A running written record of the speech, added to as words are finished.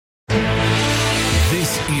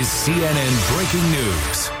This is CNN Breaking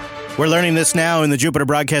News. We're learning this now in the Jupiter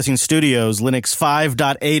Broadcasting Studios. Linux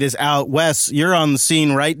 5.8 is out. Wes, you're on the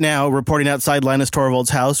scene right now, reporting outside Linus Torvalds'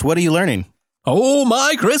 house. What are you learning? Oh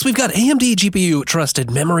my, Chris, we've got AMD GPU Trusted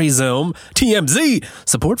Memory Zone, TMZ,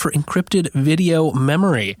 support for encrypted video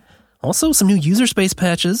memory. Also, some new user space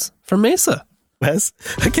patches from Mesa. Wes,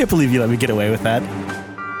 I can't believe you let me get away with that.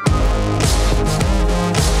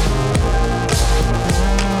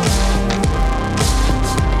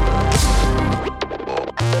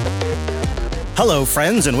 Hello,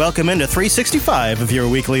 friends, and welcome into 365 of your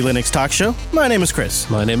weekly Linux talk show. My name is Chris.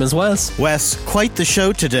 My name is Wes. Wes, quite the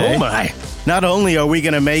show today. Oh my. Not only are we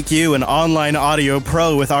going to make you an online audio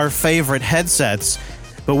pro with our favorite headsets,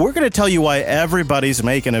 but we're going to tell you why everybody's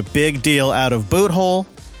making a big deal out of Boothole,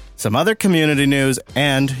 some other community news,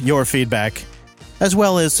 and your feedback, as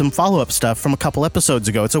well as some follow-up stuff from a couple episodes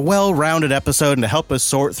ago. It's a well-rounded episode, and to help us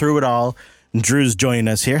sort through it all, Drew's joining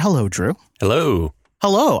us here. Hello, Drew. Hello.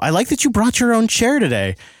 Hello. I like that you brought your own chair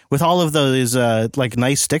today with all of those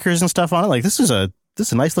nice stickers and stuff on it. Like, this is a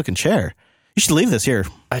nice looking chair. You should leave this here.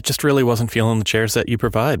 I just really wasn't feeling the chairs that you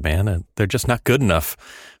provide, man. They're just not good enough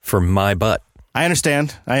for my butt. I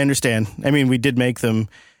understand. I mean, we did make them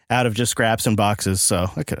out of just scraps and boxes, so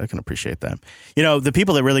I can appreciate that. You know, the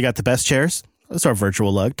people that really got the best chairs, that's our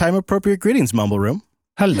virtual lug. Time appropriate greetings, Mumble Room.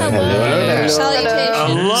 Hello. Salutations.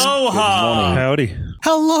 Aloha. Howdy.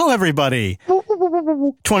 Hello, everybody.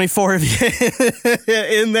 24 of you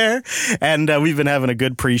in there. And we've been having a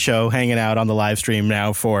good pre-show, hanging out on the live stream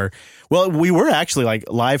now we were actually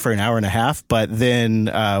live for an hour and a half, but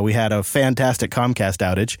then we had a fantastic Comcast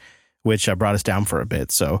outage, which brought us down for a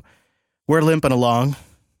bit. So we're limping along,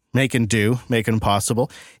 making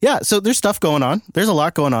possible. Yeah, so there's stuff going on. There's a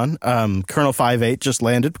lot going on. Kernel 5.8 just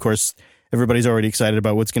landed. Of course, everybody's already excited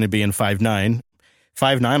about what's going to be in 5.9.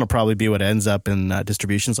 5.9 will probably be what ends up in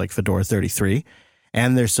distributions like Fedora 33.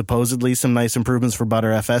 And there's supposedly some nice improvements for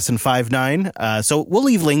Btrfs in 5.9. So we'll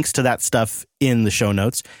leave links to that stuff in the show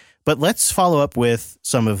notes. But let's follow up with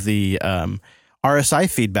some of the RSI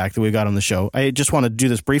feedback that we got on the show. I just want to do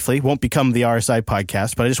this briefly. Won't become the RSI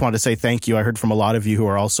podcast, but I just wanted to say thank you. I heard from a lot of you who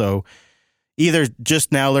are also either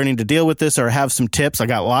just now learning to deal with this or have some tips. I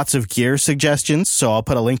got lots of gear suggestions, so I'll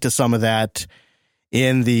put a link to some of that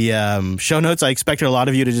in the show notes. I expected a lot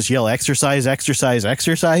of you to just yell exercise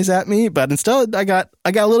at me, but instead I got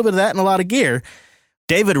a little bit of that and a lot of gear.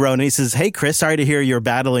 David Roney says, "Hey Chris, sorry to hear you're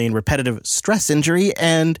battling repetitive stress injury,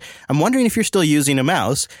 and I'm wondering if you're still using a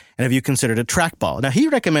mouse and have you considered a trackball?" Now he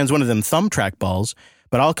recommends one of them thumb trackballs,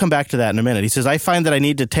 but I'll come back to that in a minute. He says, "I find that I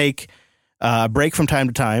need to take a break from time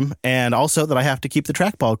to time, and also that I have to keep the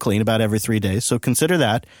trackball clean about every 3 days. So consider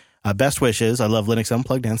that. Best wishes. I love Linux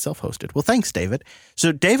Unplugged and self-hosted." Well, thanks, David.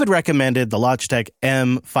 So David recommended the Logitech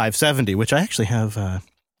M570, which I actually have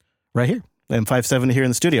right here, the M570 here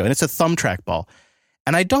in the studio, and it's a thumb trackball.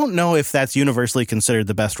 And I don't know if that's universally considered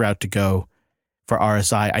the best route to go for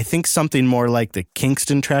RSI. I think something more like the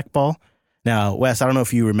Kingston trackball. Now, Wes, I don't know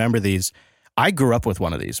if you remember these. I grew up with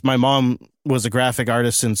one of these. My mom was a graphic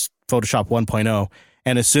artist since Photoshop 1.0,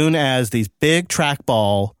 and as soon as these big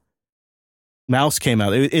trackball mouse came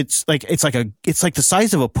out, it's like the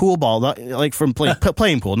size of a pool ball, not like from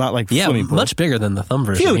playing pool, not like swimming pool. Much bigger than the thumb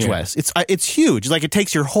version. Huge, Wes. It's huge. Like it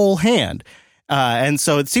takes your whole hand, and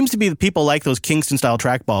so it seems to be that people like those Kingston style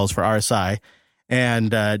trackballs for RSI.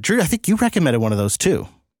 And Drew, I think you recommended one of those too.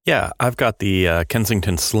 Yeah, I've got the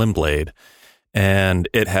Kensington Slim Blade, and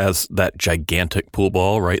it has that gigantic pool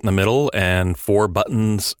ball right in the middle and 4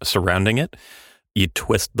 buttons surrounding it. You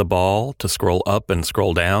twist the ball to scroll up and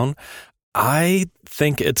scroll down. I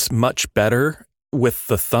think it's much better with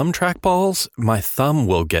the thumb trackballs. My thumb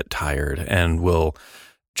will get tired and will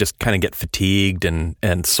just kind of get fatigued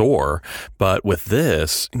and sore. But with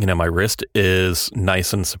this, my wrist is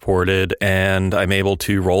nice and supported, and I'm able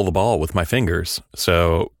to roll the ball with my fingers.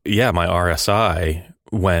 So yeah, my RSI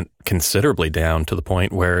went considerably down to the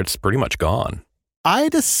point where it's pretty much gone. I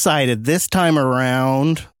decided this time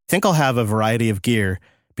around, I think I'll have a variety of gear,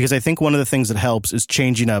 because I think one of the things that helps is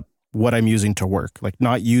changing up what I'm using to work, like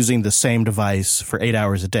not using the same device for 8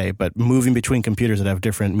 hours a day, but moving between computers that have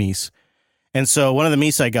different Mies. And so one of the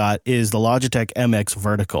Mies I got is the Logitech MX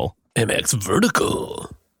Vertical. MX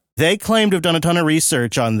Vertical. They claim to have done a ton of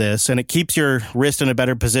research on this, and it keeps your wrist in a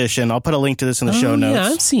better position. I'll put a link to this in the show notes. Yeah,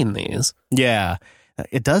 I've seen these. Yeah.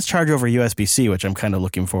 It does charge over USB-C, which I'm kind of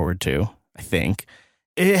looking forward to, I think.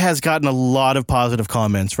 It has gotten a lot of positive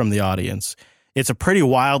comments from the audience. It's a pretty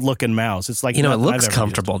wild looking mouse. It's like, it looks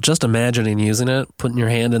comfortable. Just imagining using it, putting your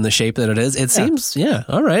hand in the shape that it is. It seems,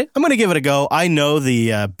 all right. I'm going to give it a go. I know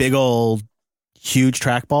the big old huge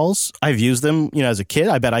trackballs. I've used them, as a kid.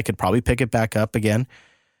 I bet I could probably pick it back up again.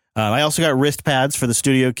 I also got wrist pads for the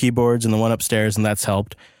studio keyboards and the one upstairs, and that's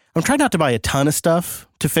helped. I'm trying not to buy a ton of stuff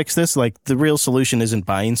to fix this. Like, the real solution isn't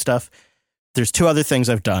buying stuff. There's 2 other things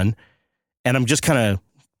I've done, and I'm just kind of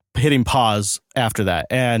hitting pause after that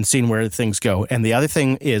and seeing where things go. And the other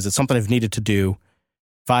thing is, it's something I've needed to do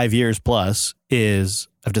 5 years plus, is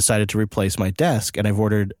I've decided to replace my desk, and I've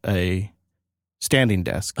ordered a standing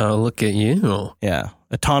desk. Oh, look at you. Yeah.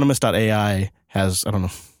 Autonomous.ai has, I don't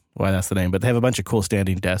know why that's the name, but they have a bunch of cool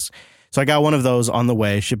standing desks. So I got one of those on the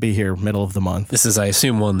way. Should be here middle of the month. This is, I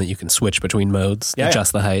assume, one that you can switch between modes,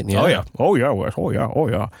 adjust the height. Yeah. Oh,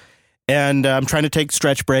 yeah. And I'm trying to take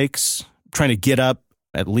stretch breaks, trying to get up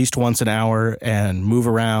at least once an hour and move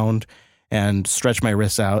around and stretch my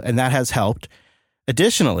wrists out. And that has helped.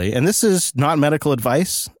 Additionally, and this is not medical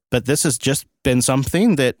advice, but this has just been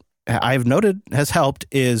something that I've noted has helped,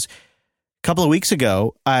 is a couple of weeks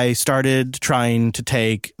ago, I started trying to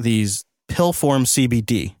take these pill form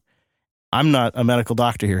CBD. I'm not a medical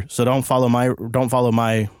doctor here, so don't follow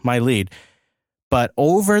my lead. But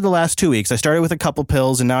over the last 2 weeks, I started with a couple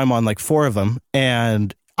pills, and now I'm on like 4 of them.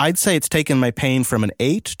 And I'd say it's taken my pain from an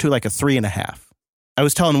 8 to like a 3.5. I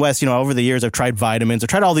was telling Wes, over the years, I've tried vitamins, I've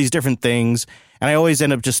tried all these different things, and I always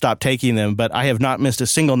end up just stop taking them. But I have not missed a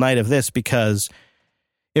single night of this, because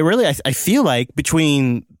it really, I feel like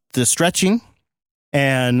between the stretching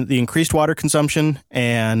and the increased water consumption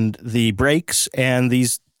and the breaks and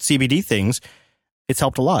these CBD things, it's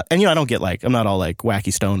helped a lot. And, I don't get I'm not all like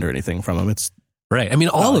wacky stoned or anything from them. It's right. I mean,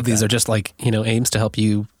 all of these are just aims to help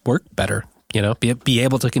you work better, be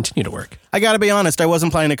able to continue to work. I got to be honest. I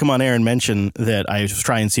wasn't planning to come on air and mention that I was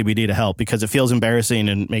trying CBD to help, because it feels embarrassing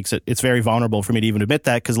and it's very vulnerable for me to even admit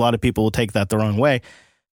that, because a lot of people will take that the wrong way.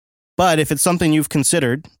 But if it's something you've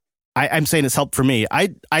considered, I'm saying it's helped for me.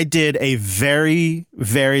 I did a very,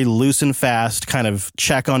 very loose and fast kind of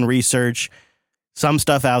check on research. Some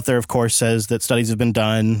stuff out there, of course, says that studies have been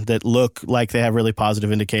done that look like they have really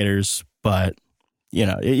positive indicators, but you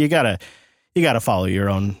gotta follow your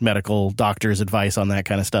own medical doctor's advice on that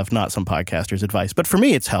kind of stuff, not some podcaster's advice. But for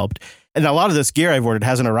me, it's helped. And a lot of this gear I've ordered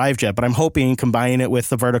hasn't arrived yet, but I'm hoping combining it with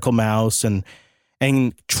the vertical mouse and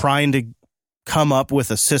trying to come up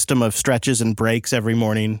with a system of stretches and breaks every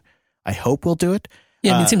morning, I hope we'll do it.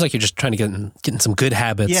 Yeah, I mean, it seems like you're just trying to get in some good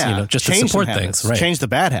habits, just to support things. Right. Change the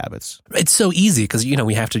bad habits. It's so easy because, you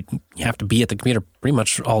have to be at the computer pretty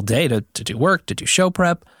much all day to do work, to do show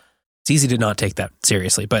prep. It's easy to not take that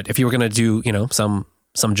seriously. But if you were going to do,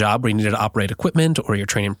 some job where you needed to operate equipment, or you're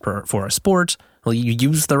training for a sport, well, you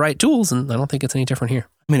use the right tools, and I don't think it's any different here.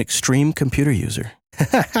 I'm an extreme computer user.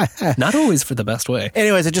 Not always for the best way.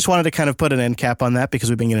 Anyways, I just wanted to kind of put an end cap on that, because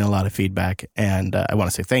we've been getting a lot of feedback, and I want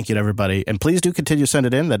to say thank you to everybody. And please do continue to send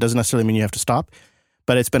it in. That doesn't necessarily mean you have to stop,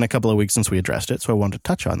 but it's been a couple of weeks since we addressed it, so I wanted to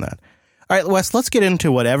touch on that. All right, Wes, let's get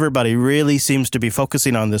into what everybody really seems to be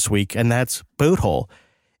focusing on this week, and that's Boothole,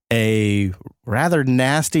 a rather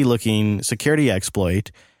nasty-looking security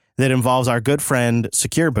exploit that involves our good friend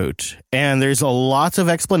Secure Boot. And there's lots of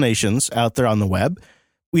explanations out there on the web.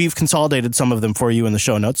 We've consolidated some of them for you in the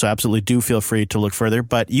show notes, so absolutely do feel free to look further.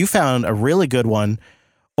 But you found a really good one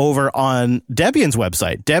over on Debian's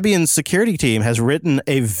website. Debian's security team has written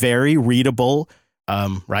a very readable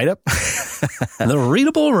write-up. The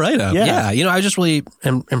readable write-up. Yeah. I just really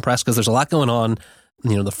am impressed, because there's a lot going on.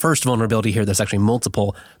 The first vulnerability here, there's actually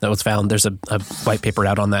multiple that was found. There's a white paper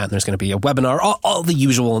out on that, and there's going to be a webinar, all the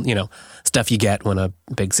usual, stuff you get when a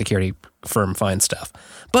big security firm finds stuff.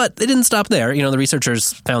 But they didn't stop there. The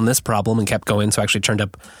researchers found this problem and kept going, so actually turned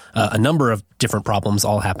up a number of different problems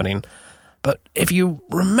all happening. But if you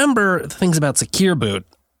remember things about Secure Boot,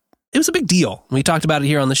 it was a big deal. We talked about it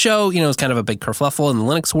here on the show. It was kind of a big kerfluffle in the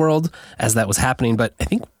Linux world as that was happening, but I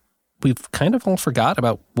think we've kind of all forgot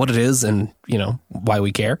about what it is and, why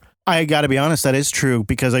we care. I got to be honest, that is true,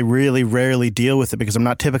 because I really rarely deal with it, because I'm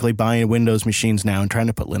not typically buying Windows machines now and trying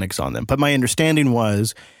to put Linux on them. But my understanding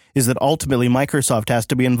is that ultimately Microsoft has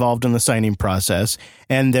to be involved in the signing process.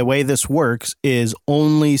 And the way this works is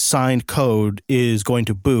only signed code is going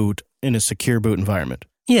to boot in a secure boot environment.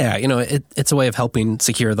 Yeah, it's a way of helping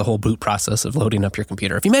secure the whole boot process of loading up your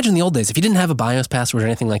computer. If you imagine the old days, if you didn't have a BIOS password or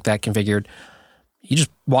anything like that configured, you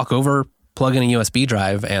just walk over, plug in a USB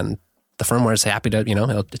drive, and the firmware is happy to,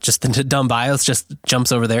 it's just the dumb BIOS just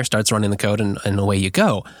jumps over there, starts running the code, and away you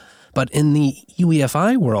go. But in the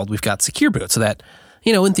UEFI world, we've got Secure Boot, so that,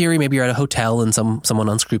 in theory, maybe you're at a hotel and someone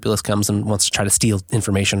unscrupulous comes and wants to try to steal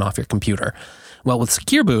information off your computer. Well, with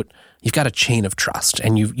Secure Boot, you've got a chain of trust,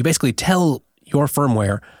 and you basically tell your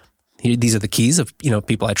firmware, these are the keys of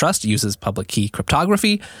people I trust. It uses public key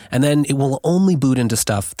cryptography, and then it will only boot into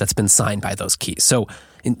stuff that's been signed by those keys. So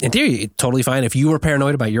in theory, it's totally fine if you were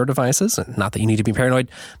paranoid about your devices, and not that you need to be paranoid,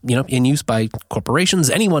 in use by corporations,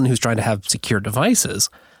 anyone who's trying to have secure devices,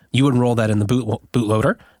 you would enroll that in the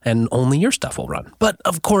bootloader, and only your stuff will run. But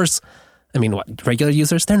of course, regular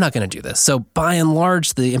users, they're not going to do this. So by and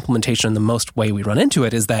large, the implementation, the most way we run into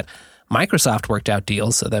it is that Microsoft worked out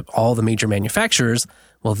deals so that all the major manufacturers,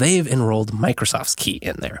 well, they've enrolled Microsoft's key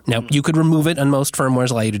in there. Now, you could remove it, and most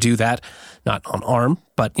firmwares allow you to do that, not on ARM,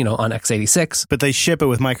 but, on x86. But they ship it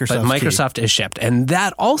with Microsoft's But Microsoft key. Is shipped. And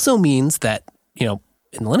that also means that,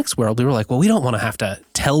 in the Linux world, we were like, well, we don't want to have to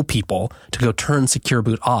tell people to go turn Secure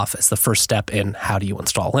Boot off as the first step in how do you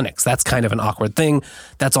install Linux. That's kind of an awkward thing.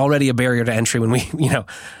 That's already a barrier to entry when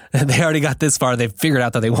they already got this far. They've figured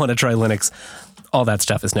out that they want to try Linux. All that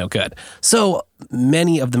stuff is no good. So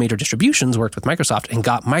many of the major distributions worked with Microsoft and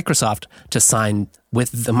got Microsoft to sign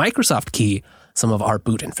with the Microsoft key some of our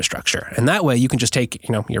boot infrastructure. And that way you can just take,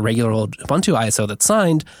 your regular old Ubuntu ISO that's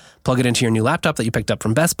signed, plug it into your new laptop that you picked up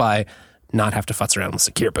from Best Buy, not have to futz around with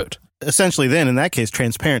Secure Boot. Essentially then, in that case,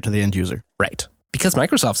 transparent to the end user. Right. Because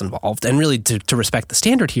Microsoft's involved, and really to respect the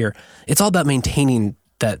standard here, it's all about maintaining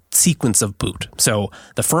that sequence of boot. So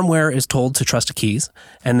the firmware is told to trust the keys,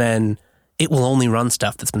 and then it will only run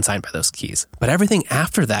stuff that's been signed by those keys. But everything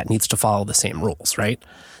after that needs to follow the same rules, right?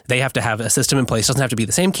 They have to have a system in place. It doesn't have to be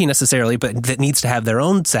the same key necessarily, but that needs to have their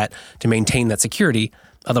own set to maintain that security.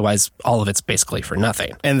 Otherwise, all of it's basically for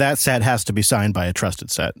nothing. And that set has to be signed by a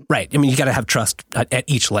trusted set. Right. You got to have trust at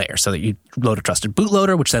each layer so that you load a trusted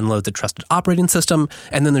bootloader, which then loads a trusted operating system.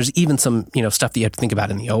 And then there's even some, stuff that you have to think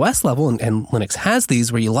about in the OS level. And Linux has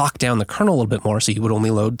these where you lock down the kernel a little bit more. So you would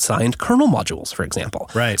only load signed kernel modules, for example.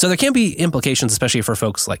 Right. So there can be implications, especially for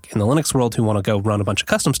folks like in the Linux world who want to go run a bunch of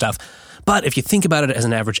custom stuff. But if you think about it as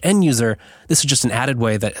an average end user, this is just an added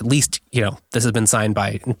way that at least, this has been signed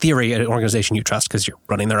by, in theory, an organization you trust because you're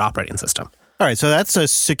running their operating system. All right, so that's a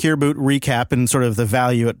Secure Boot recap and sort of the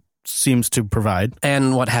value it seems to provide.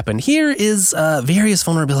 And what happened here is various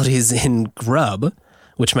vulnerabilities in Grub,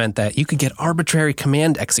 which meant that you could get arbitrary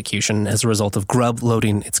command execution as a result of Grub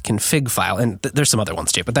loading its config file. And there's some other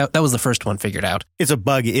ones too, but that was the first one figured out. It's a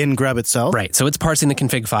bug in Grub itself? Right, so it's parsing the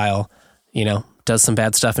config file, does some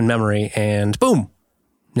bad stuff in memory, and boom.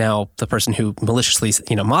 Now, the person who maliciously,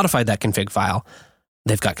 modified that config file,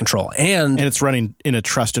 they've got control. And it's running in a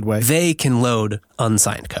trusted way. They can load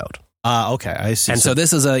unsigned code. Okay, I see. And so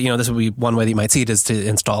this is this would be one way that you might see it is to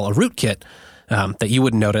install a rootkit that you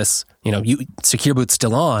wouldn't notice. Secure Boot's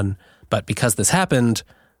still on, but because this happened,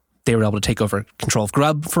 they were able to take over control of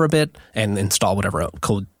Grub for a bit and install whatever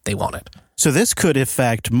code they wanted. So this could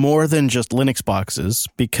affect more than just Linux boxes,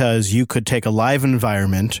 because you could take a live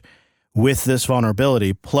environment with this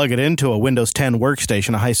vulnerability, plug it into a Windows 10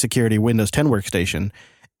 workstation, a high security Windows 10 workstation,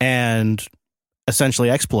 and essentially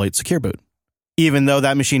exploit Secure Boot. Even though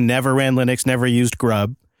that machine never ran Linux, never used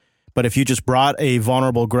Grub. But if you just brought a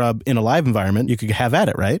vulnerable Grub in a live environment, you could have at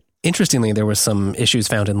it, right? Interestingly, there were some issues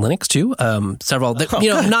found in Linux too. Several, that,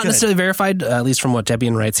 not necessarily verified, at least from what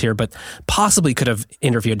Debian writes here, but possibly could have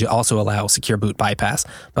interfered to also allow Secure Boot bypass.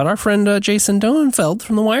 But our friend Jason Donenfeld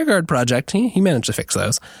from the WireGuard project, he managed to fix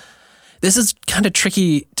those. This is kind of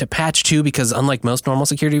tricky to patch too, because unlike most normal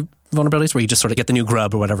security vulnerabilities where you just sort of get the new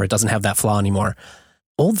Grub or whatever, it doesn't have that flaw anymore.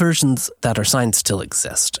 Old versions that are signed still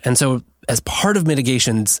exist. And so as part of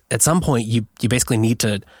mitigations, at some point you basically need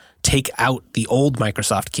to take out the old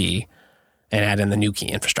Microsoft key and add in the new key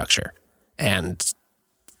infrastructure. And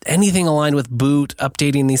anything aligned with boot,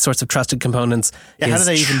 updating these sorts of trusted components is how do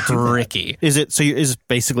they even tricky. Is it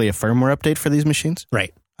basically a firmware update for these machines?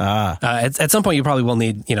 Right. At some point you probably will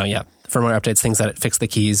need, firmware updates, things that fix the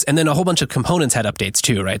keys. And then a whole bunch of components had updates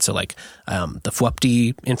too, right? So like the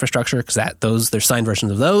FWUPD infrastructure, because there's signed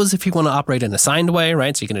versions of those if you want to operate in a signed way,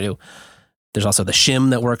 right? So you can there's also the shim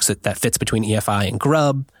that works that fits between EFI and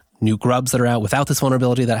Grub, new Grubs that are out without this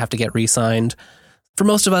vulnerability that have to get re-signed. For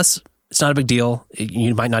most of us, it's not a big deal.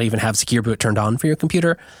 You might not even have Secure Boot turned on for your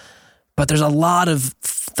computer, but there's a lot of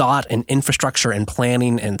thought and infrastructure and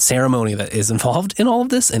planning and ceremony that is involved in all of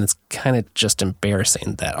this. And it's kind of just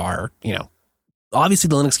embarrassing that obviously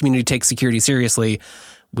the Linux community takes security seriously.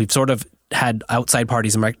 We've sort of had outside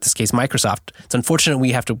parties, in this case, Microsoft. It's unfortunate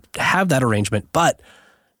we have to have that arrangement, but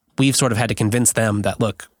we've sort of had to convince them that,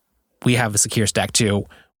 look, we have a secure stack too.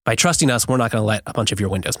 By trusting us, we're not going to let a bunch of your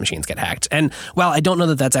Windows machines get hacked. And while I don't know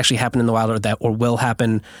that that's actually happened in the wild or will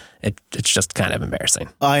happen, it's just kind of embarrassing.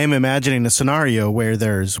 I am imagining a scenario where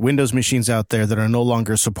there's Windows machines out there that are no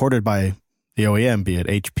longer supported by the OEM, be it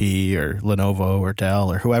HP or Lenovo or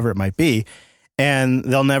Dell or whoever it might be, and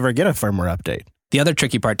they'll never get a firmware update. The other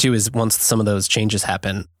tricky part, too, is once some of those changes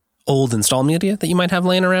happen, old install media that you might have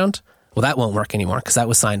laying around, well, that won't work anymore because that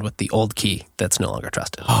was signed with the old key that's no longer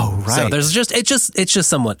trusted. Oh, right. So it's just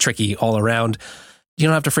somewhat tricky all around. You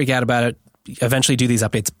don't have to freak out about it. Eventually do these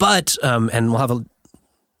updates, but and we'll have an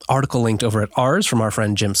article linked over at ours from our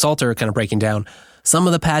friend Jim Salter, kind of breaking down some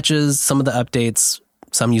of the patches, some of the updates.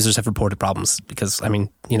 Some users have reported problems because,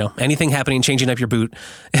 anything happening, changing up your boot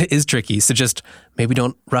is tricky. So just maybe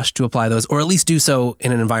don't rush to apply those, or at least do so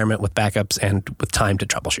in an environment with backups and with time to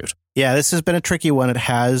troubleshoot. Yeah, this has been a tricky one. It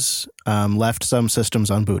has left some systems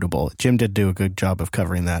unbootable. Jim did do a good job of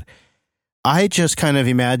covering that. I just kind of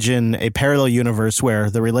imagine a parallel universe where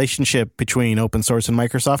the relationship between open source and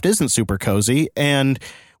Microsoft isn't super cozy, and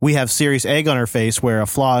we have serious egg on our face where a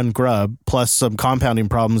flaw in Grub plus some compounding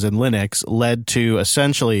problems in Linux led to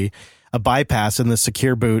essentially a bypass in the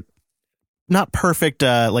secure boot. Not perfect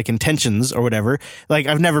intentions or whatever. Like,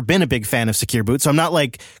 I've never been a big fan of secure boot, so I'm not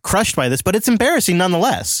crushed by this, but it's embarrassing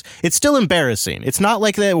nonetheless. It's still embarrassing. It's not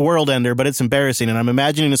like the world ender, but it's embarrassing. And I'm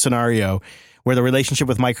imagining a scenario where the relationship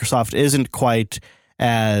with Microsoft isn't quite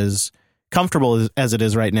as comfortable as it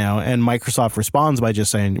is right now, and Microsoft responds by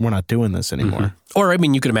just saying, we're not doing this anymore. Mm-hmm. Or,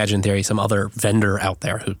 you could imagine in theory some other vendor out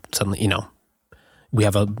there who suddenly, we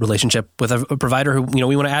have a relationship with a provider who,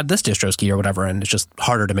 we want to add this distro's key or whatever, and it's just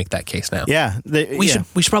harder to make that case now. Yeah. We should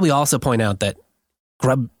probably also point out that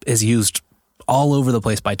Grub is used all over the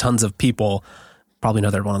place by tons of people. Probably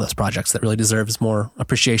another one of those projects that really deserves more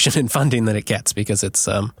appreciation and funding than it gets because it's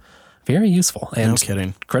very useful and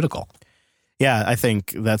critical. Yeah, I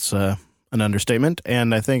think that's an understatement,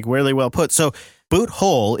 and I think really well put. So boot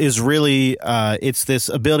hole is really, it's this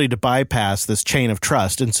ability to bypass this chain of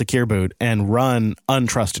trust in Secure Boot and run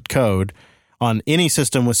untrusted code on any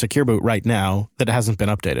system with Secure Boot right now that hasn't been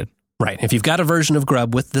updated. Right. If you've got a version of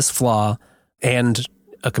Grub with this flaw and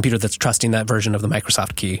a computer that's trusting that version of the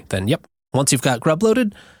Microsoft key, then yep. Once you've got Grub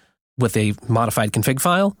loaded with a modified config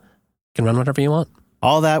file, you can run whatever you want.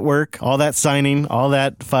 All that work, all that signing, all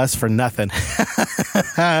that fuss for nothing.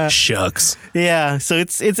 Shucks. Yeah, so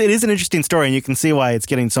it is an interesting story, and you can see why it's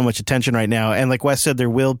getting so much attention right now. And like Wes said, there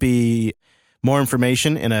will be more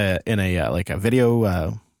information in a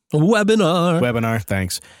video webinar.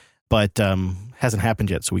 Thanks, but hasn't happened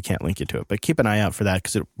yet, so we can't link you to it. But keep an eye out for that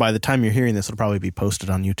because by the time you're hearing this, it'll probably be posted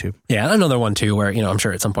on YouTube. Yeah, another one too, where I'm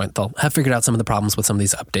sure at some point they'll have figured out some of the problems with some of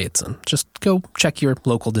these updates, and just go check your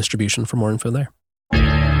local distribution for more info there.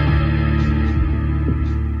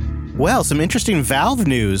 Well, some interesting Valve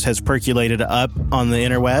news has percolated up on the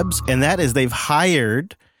interwebs, and that is they've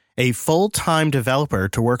hired a full-time developer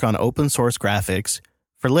to work on open source graphics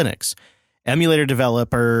for Linux. Emulator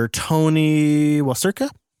developer Tony Wasurka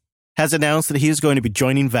has announced that he is going to be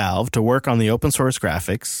joining Valve to work on the open source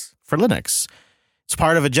graphics for Linux. It's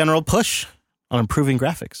part of a general push on improving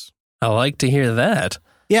graphics. I like to hear that.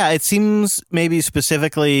 Yeah, it seems maybe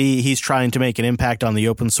specifically he's trying to make an impact on the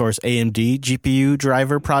open source AMD GPU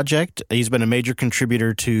driver project. He's been a major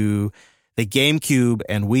contributor to the GameCube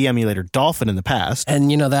and Wii emulator Dolphin in the past. And,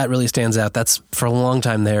 that really stands out. That's, for a long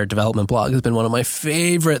time, their development blog has been one of my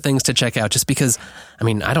favorite things to check out just because,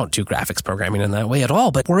 I don't do graphics programming in that way at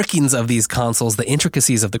all, but workings of these consoles, the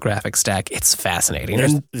intricacies of the graphics stack, it's fascinating.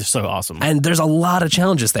 They're so awesome. And there's a lot of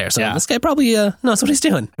challenges there. So This guy probably knows what he's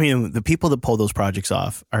doing. The people that pull those projects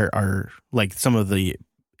off are like some of the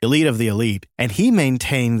elite of the elite. And he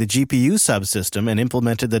maintained the GPU subsystem and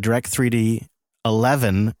implemented the Direct3D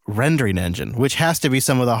 11 rendering engine, which has to be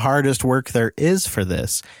some of the hardest work there is for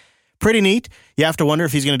this. Pretty neat. You have to wonder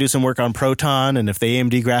if he's going to do some work on Proton and if the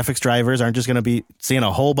AMD graphics drivers aren't just going to be seeing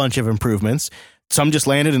a whole bunch of improvements. Some just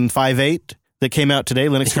landed in 5.8 that came out today,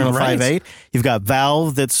 Linux kernel 5.8. You've got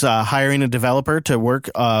Valve that's hiring a developer to work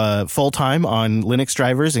full-time on Linux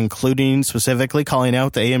drivers, including specifically calling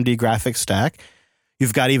out the AMD graphics stack.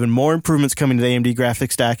 You've got even more improvements coming to the AMD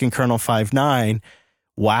graphics stack in kernel 5.9.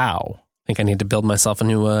 Wow. I think I need to build myself a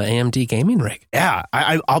new AMD gaming rig. Yeah,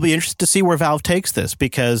 I'll be interested to see where Valve takes this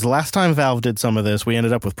because the last time Valve did some of this, we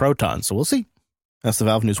ended up with Proton. So we'll see. That's the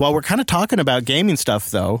Valve news. While we're kind of talking about gaming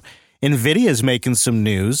stuff, though, NVIDIA is making some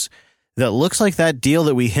news that looks like that deal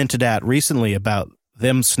that we hinted at recently about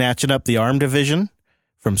them snatching up the ARM division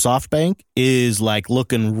from SoftBank is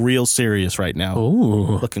looking real serious right now.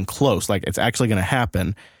 Ooh. Looking close, like it's actually going to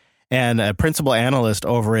happen. And a principal analyst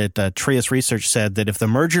over at Trius Research said that if the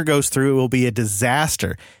merger goes through, it will be a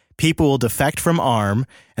disaster. People will defect from ARM,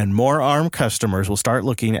 and more ARM customers will start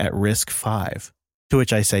looking at RISC-V. To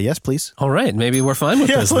which I say, yes, please. All right, maybe we're fine with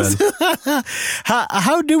this then.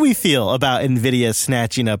 How do we feel about NVIDIA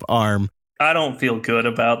snatching up ARM? I don't feel good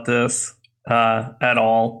about this at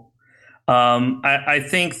all. I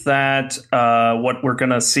think that what we're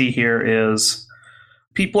going to see here is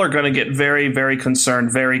people are going to get very, very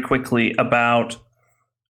concerned very quickly about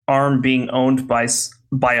ARM being owned by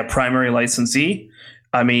a primary licensee.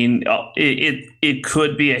 I mean, it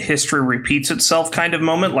could be a history repeats itself kind of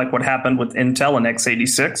moment, like what happened with Intel and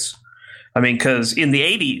x86. I mean, because in the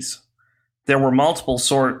 80s, there were multiple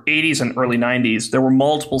 80s and early 90s, there were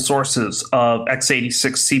multiple sources of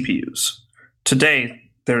x86 CPUs. Today,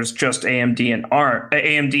 there's just AMD and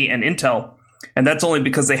Intel, and that's only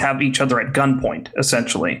because they have each other at gunpoint,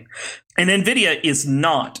 essentially. And NVIDIA is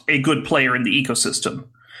not a good player in the ecosystem.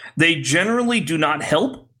 They generally do not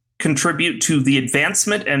help contribute to the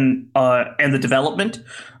advancement and the development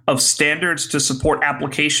of standards to support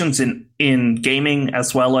applications in gaming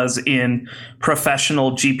as well as in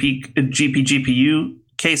professional GPU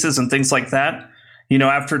cases and things like that. You know,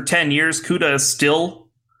 after 10 years, CUDA is still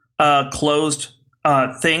a closed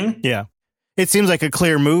thing. Yeah. It seems like a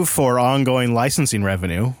clear move for ongoing licensing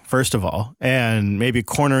revenue, first of all, and maybe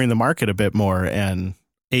cornering the market a bit more, and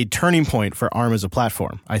a turning point for ARM as a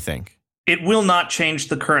platform, I think. It will not change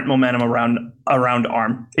the current momentum around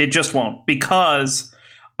ARM. It just won't, because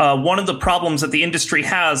one of the problems that the industry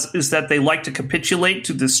has is that they like to capitulate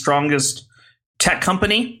to the strongest tech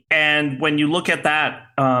company. And when you look at that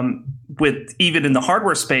with even in the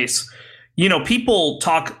hardware space, you know, people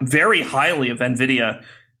talk very highly of NVIDIA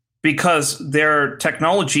because their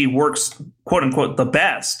technology works, quote unquote, the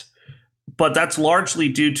best. But that's largely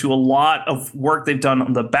due to a lot of work they've done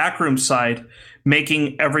on the backroom side,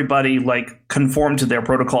 making everybody like conform to their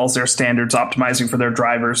protocols, their standards, optimizing for their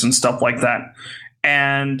drivers and stuff like that.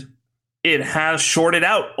 And it has shorted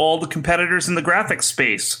out all the competitors in the graphics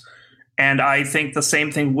space. And I think the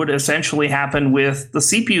same thing would essentially happen with the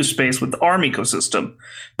CPU space with the ARM ecosystem.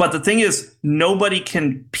 But the thing is, nobody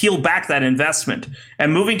can peel back that investment.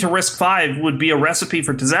 And moving to RISC-V would be a recipe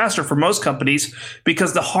for disaster for most companies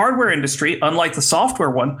because the hardware industry, unlike the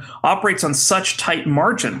software one, operates on such tight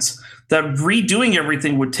margins that redoing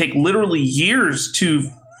everything would take literally years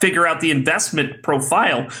to figure out the investment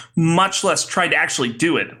profile, much less try to actually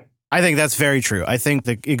do it. I think that's very true. I think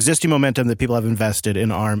the existing momentum that people have invested in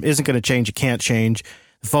ARM isn't going to change. It can't change.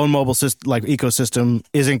 The phone mobile ecosystem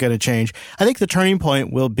isn't going to change. I think the turning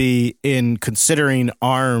point will be in considering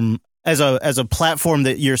ARM as a platform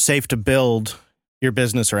that you're safe to build your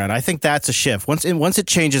business around. I think that's a shift. Once it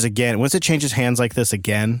changes again, once it changes hands like this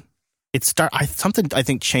again, something I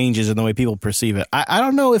think changes in the way people perceive it. I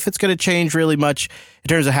don't know if it's going to change really much in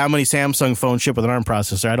terms of how many Samsung phones ship with an ARM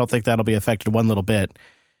processor. I don't think that'll be affected one little bit.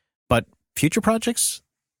 But future projects,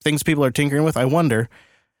 things people are tinkering with, I wonder.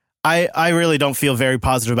 I really don't feel very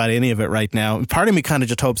positive about any of it right now. Part of me kind of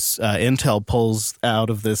just hopes Intel pulls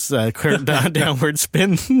out of this current downward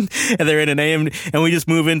spin and they're in an AMD, and we just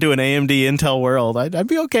move into an AMD Intel world. I'd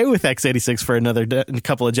be okay with x86 for another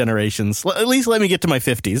couple of generations. At least let me get to my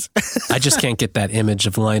 50s. I just can't get that image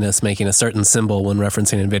of Linus making a certain symbol when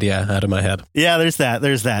referencing NVIDIA out of my head. Yeah, there's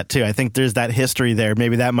that too. I think there's that history there.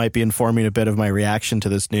 Maybe that might be informing a bit of my reaction to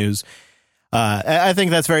this news. I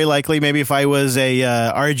think that's very likely. Maybe if I was a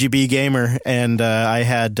RGB gamer and I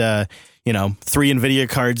had 3 NVIDIA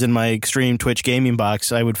cards in my Extreme Twitch gaming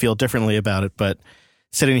box, I would feel differently about it. But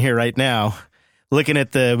sitting here right now, looking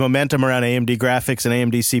at the momentum around AMD graphics and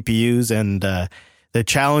AMD CPUs and the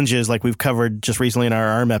challenges like we've covered just recently in our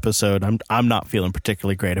ARM episode, I'm not feeling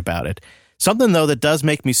particularly great about it. Something, though, that does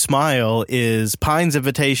make me smile is Pine's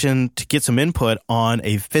invitation to get some input on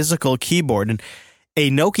a physical keyboard. And a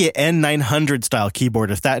Nokia N900 style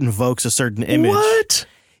keyboard, if that invokes a certain image. What?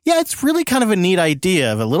 Yeah, it's really kind of a neat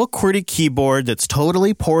idea of a little QWERTY keyboard that's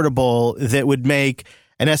totally portable that would make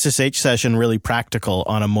an SSH session really practical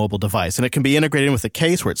on a mobile device. And it can be integrated with a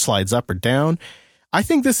case where it slides up or down. I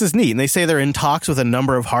think this is neat. And they say they're in talks with a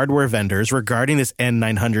number of hardware vendors regarding this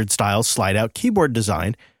N900 style slide out keyboard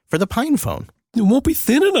design for the Pine phone. It won't be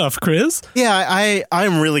thin enough, Chris. Yeah,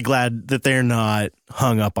 I'm really glad that they're not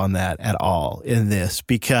hung up on that at all in this,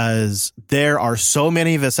 because there are so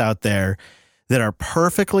many of us out there that are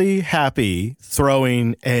perfectly happy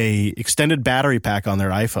throwing a extended battery pack on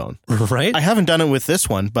their iPhone. Right? I haven't done it with this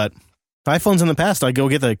one, but iPhones in the past, I go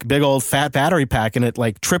get the big old fat battery pack and it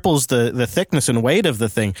like triples the thickness and weight of the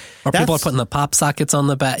thing. Or people are putting the pop sockets on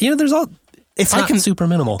the back. There's all... It's not super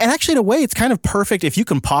minimal. And actually, in a way, it's kind of perfect if you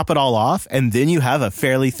can pop it all off and then you have a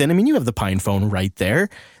fairly thin... you have the Pine phone right there.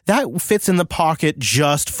 That fits in the pocket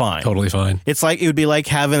just fine. Totally fine. It's like, it would be like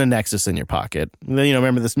having a Nexus in your pocket.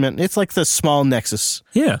 Remember this? It's like the small Nexus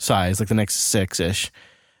size, like the Nexus 6-ish.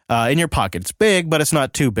 In your pocket. It's big, but it's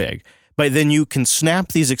not too big. but then you can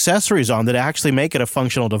snap these accessories on that actually make it a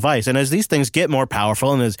functional device. And as these things get more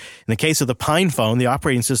powerful, and as in the case of the PinePhone, the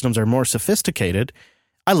operating systems are more sophisticated,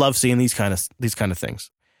 I love seeing these kind of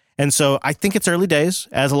things. And so I think it's early days,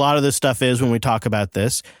 as a lot of this stuff is when we talk about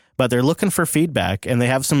this, but they're looking for feedback, and they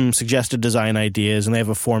have some suggested design ideas, and they have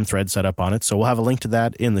a forum thread set up on it. So we'll have a link to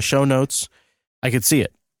that in the show notes. I could see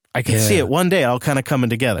it. I could see it one day all kind of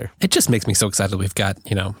coming together. It just makes me so excited we've got,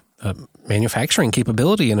 a manufacturing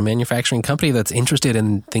capability and a manufacturing company that's interested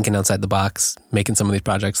in thinking outside the box, making some of these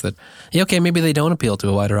projects that, maybe they don't appeal to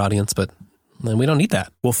a wider audience, but we don't need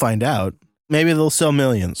that. We'll find out. Maybe they'll sell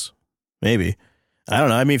millions. Maybe. I don't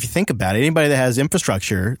know. I mean, if you think about it, anybody that has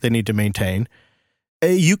infrastructure they need to maintain,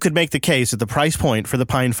 you could make the case at the price point for the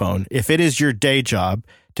PinePhone, if it is your day job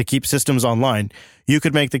to keep systems online, you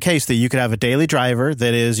could make the case that you could have a daily driver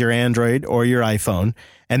that is your Android or your iPhone,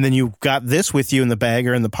 and then you've got this with you in the bag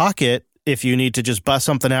or in the pocket if you need to just bust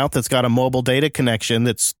something out that's got a mobile data connection,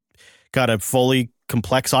 that's got a fully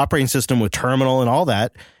complex operating system with terminal and all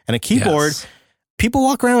that, and a keyboard. Yes. People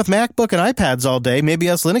walk around with MacBook and iPads all day. Maybe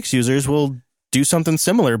us Linux users will do something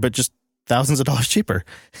similar, but just thousands of dollars cheaper.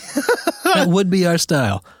 That would be our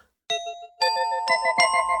style.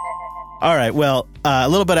 All right. Well, a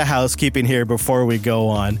little bit of housekeeping here before we go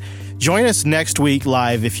on. Join us next week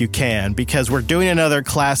live if you can, because we're doing another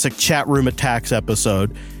classic chat room attacks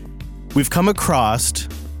episode. We've come across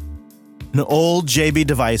an old JB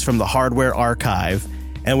device from the hardware archive,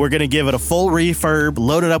 and we're going to give it a full refurb,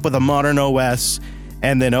 load it up with a modern OS,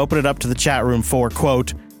 and then open it up to the chat room for,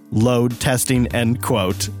 quote, load testing, end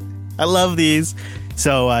quote. I love these.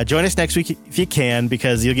 So join us next week if you can,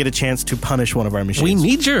 because you'll get a chance to punish one of our machines. We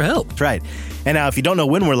need your help. That's right. And now if you don't know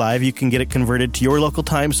when we're live, you can get it converted to your local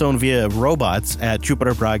time zone via robots at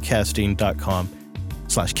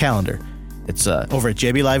jupiterbroadcasting.com/calendar. It's over at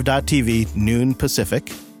jblive.tv, noon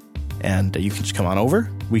Pacific. And you can just come on over.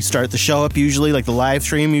 We start the show up usually, like the live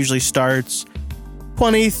stream usually starts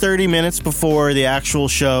 20-30 minutes before the actual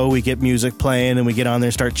show. We get music playing and we get on there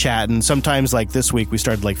and start chatting. Sometimes, like this week, we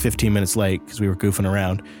started like 15 minutes late because we were goofing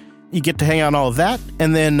around. You get to hang out on all of that,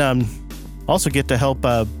 and then also get to help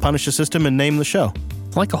punish the system and name the show.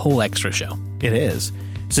 It's like a whole extra show. It is.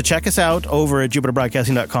 So check us out over at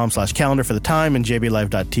jupiterbroadcasting.com/calendar for the time, and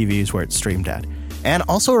jblive.tv is where it's streamed at. And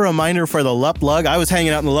also a reminder for the Luplug. I was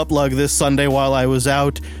hanging out in the Luplug this Sunday while I was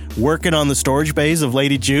out working on the storage bays of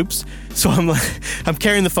Lady Jupes. So I'm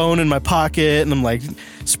carrying the phone in my pocket, and I'm like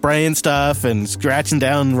spraying stuff and scratching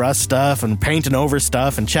down rust stuff and painting over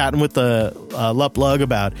stuff and chatting with the Luplug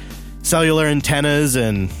about cellular antennas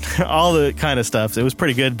and all the kind of stuff. It was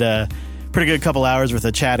pretty good couple hours worth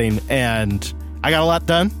of chatting, and I got a lot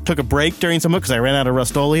done. Took a break during some because I ran out of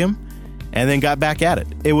Rust-Oleum, and then got back at it.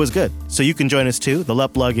 It was good. So you can join us too. The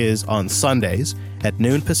Luplug is on Sundays at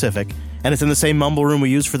noon Pacific, and it's in the same Mumble room we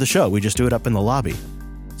use for the show. We just do it up in the lobby.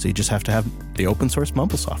 So you just have to have the open source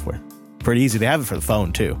Mumble software. Pretty easy. They have it for the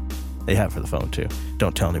phone too.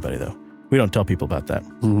 Don't tell anybody though. We don't tell people about that.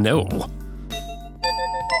 No.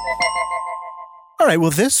 All right.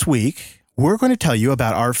 Well, this week we're going to tell you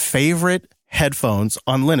about our favorite headphones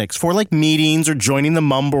on Linux for like meetings or joining the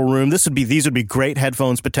Mumble room. These would be great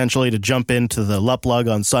headphones potentially to jump into the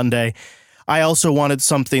Luplug on Sunday. I also wanted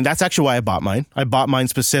something. That's actually why I bought mine. I bought mine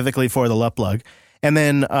specifically for the Luplug. And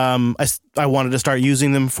then I wanted to start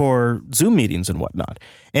using them for Zoom meetings and whatnot.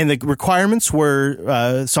 And the requirements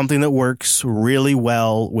were something that works really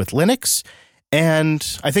well with Linux. And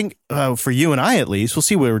I think for you and I, at least, we'll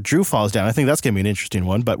see where Drew falls down. I think that's going to be an interesting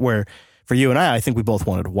one. But for you and I think we both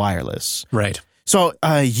wanted wireless. Right. So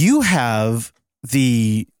you have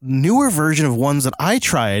the newer version of ones that I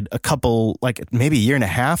tried maybe a year and a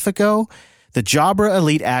half ago, the Jabra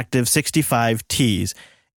Elite Active 65Ts.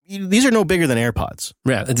 These are no bigger than AirPods.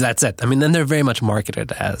 Yeah, that's it. I mean, then they're very much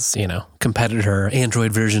marketed as, competitor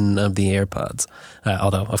Android version of the AirPods.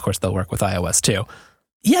 Although, of course, they'll work with iOS too.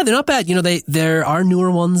 Yeah, they're not bad. There are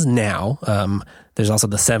newer ones now. There's also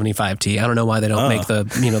the 75T. I don't know why they don't make the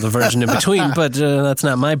version in between, but that's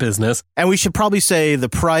not my business. And we should probably say the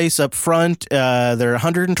price up front, they're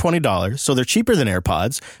 $120. So they're cheaper than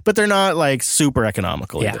AirPods, but they're not like super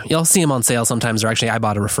economical. Yeah, you'll see them on sale sometimes. Or actually, I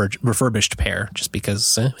bought a refurbished pair just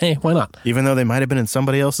because, hey, why not? Even though they might have been in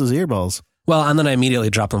somebody else's earballs. Well, and then I immediately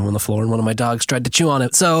dropped them on the floor, and one of my dogs tried to chew on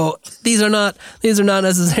it. So these are not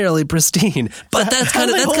necessarily pristine. But that's kind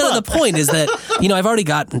of the point. Is that I've already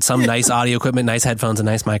got some nice audio equipment, nice headphones, a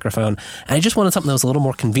nice microphone, and I just wanted something that was a little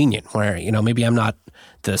more convenient. Where maybe I'm not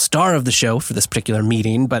the star of the show for this particular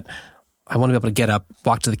meeting, but I want to be able to get up,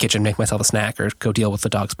 walk to the kitchen, make myself a snack, or go deal with the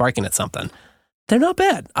dogs barking at something. They're not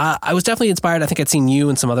bad. I was definitely inspired. I think I'd seen you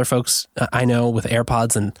and some other folks I know with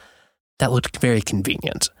AirPods, and that looked very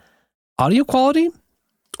convenient. Audio quality?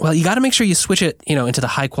 Well, you got to make sure you switch it, into the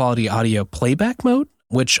high quality audio playback mode,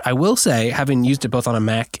 which I will say, having used it both on a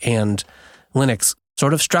Mac and Linux,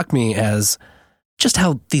 sort of struck me as just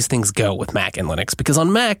how these things go with Mac and Linux. Because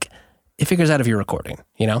on Mac, it figures out if you're recording,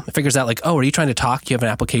 It figures out like, oh, are you trying to talk? You have an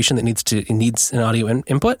application that needs an audio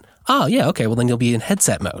input? Oh, yeah, okay, well then you'll be in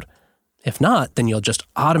headset mode. If not, then you'll just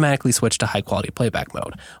automatically switch to high quality playback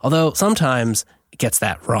mode. Although sometimes it gets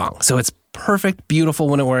that wrong. So it's perfect, beautiful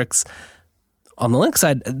when it works. On the Linux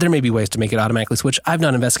side, there may be ways to make it automatically switch. I've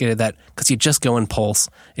not investigated that because you just go in Pulse.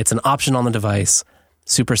 It's an option on the device,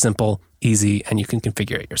 super simple, easy, and you can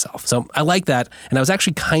configure it yourself. So I like that, and I was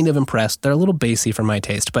actually kind of impressed. They're a little bassy for my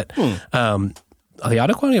taste, but the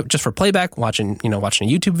audio quality, just for playback, watching a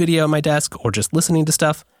YouTube video on my desk or just listening to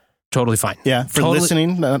stuff, totally fine. Yeah, for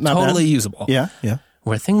listening, not totally bad. Usable. Yeah.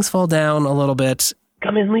 Where things fall down a little bit.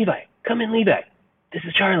 Come in, Levi. Come in, Levi. This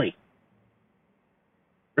is Charlie.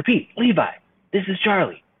 Repeat, Levi. This is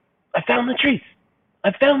Charlie. I found the trees.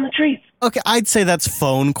 Okay, I'd say that's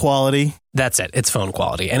phone quality. That's it. It's phone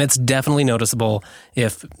quality. And it's definitely noticeable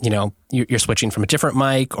if, you're switching from a different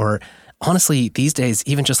mic, or honestly, these days,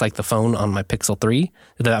 even just like the phone on my Pixel 3,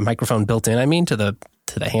 the microphone built in,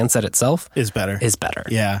 to the handset itself is better.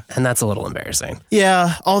 Yeah. And that's a little embarrassing.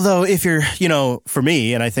 Yeah. Although if you're, for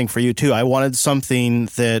me, and I think for you too, I wanted something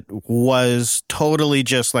that was totally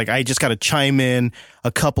just like, I just got to chime in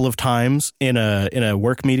a couple of times in a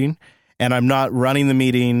work meeting, and I'm not running the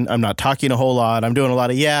meeting. I'm not talking a whole lot. I'm doing a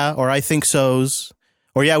lot of yeah, or I think so's,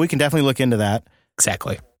 or yeah, we can definitely look into that.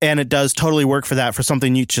 Exactly. And it does totally work for that, for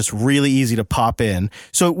something it's just really easy to pop in.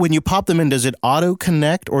 So when you pop them in, does it auto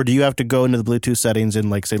connect, or do you have to go into the Bluetooth settings in,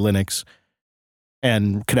 like, say, Linux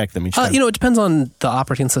and connect them each time? It depends on the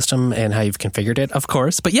operating system and how you've configured it, of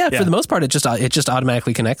course. But yeah, for the most part, it just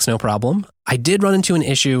automatically connects, no problem. I did run into an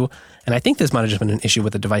issue, and I think this might have just been an issue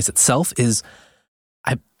with the device itself, is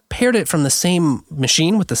I paired it from the same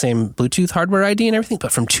machine with the same Bluetooth hardware ID and everything,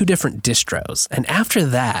 but from two different distros. And after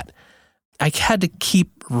that, I had to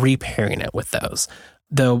keep repairing it with those.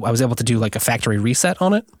 Though I was able to do like a factory reset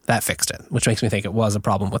on it, that fixed it, which makes me think it was a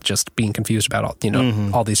problem with just being confused about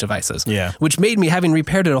all these devices. Yeah. Which made me, having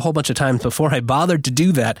repaired it a whole bunch of times before I bothered to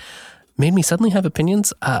do that, made me suddenly have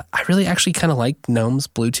opinions. I really actually kind of like GNOME's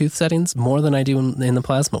Bluetooth settings more than I do in the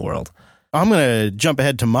Plasma world. I'm going to jump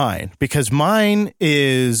ahead to mine, because mine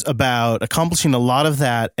is about accomplishing a lot of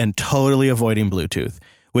that and totally avoiding Bluetooth,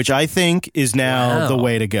 which I think is now the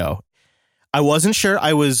way to go. I wasn't sure.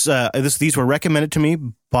 I was these were recommended to me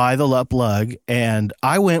by the Lug, and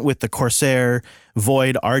I went with the Corsair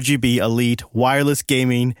Void RGB Elite wireless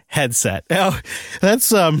gaming headset. Now,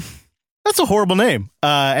 that's a horrible name.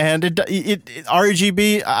 And it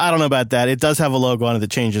RGB, I don't know about that. It does have a logo on it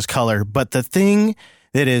that changes color, but the thing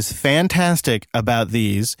that is fantastic about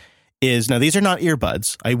these is, now these are not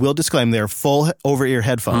earbuds. I will disclaim they're full over-ear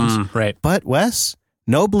headphones. Right. But Wes,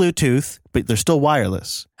 no Bluetooth, but they're still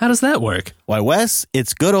wireless. How does that work? Why, Wes,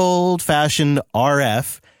 it's good old-fashioned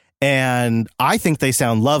RF, and I think they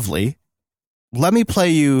sound lovely. Let me play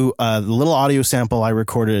you the little audio sample I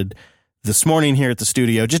recorded this morning here at the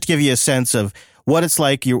studio, just to give you a sense of what it's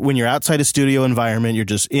like when you're outside a studio environment. You're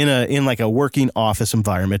just in like a working office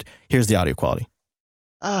environment. Here's the audio quality.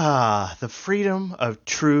 Ah, the freedom of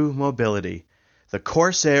true mobility. The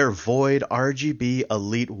Corsair Void RGB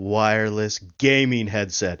Elite Wireless Gaming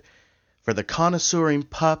Headset. For the connoisseuring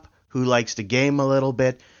pup who likes to game a little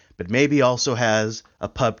bit, but maybe also has a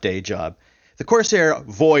pup day job. The Corsair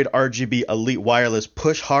Void RGB Elite Wireless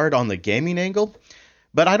push hard on the gaming angle,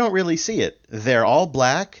 but I don't really see it. They're all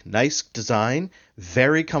black, nice design,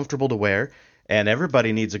 very comfortable to wear, and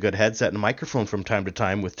everybody needs a good headset and microphone from time to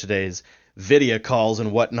time with today's video calls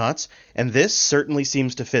and whatnots, and this certainly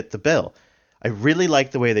seems to fit the bill. I really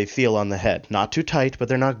like the way they feel on the head. Not too tight, but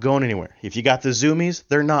they're not going anywhere. If you got the zoomies,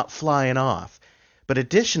 they're not flying off. But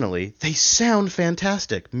additionally, they sound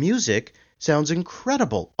fantastic. Music sounds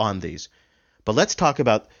incredible on these. But let's talk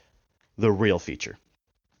about the real feature.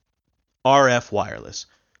 RF wireless.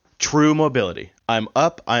 True mobility. I'm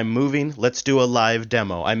up, I'm moving, let's do a live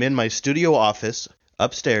demo. I'm in my studio office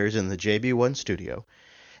upstairs in the JB1 studio,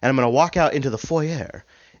 and I'm going to walk out into the foyer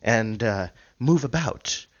and move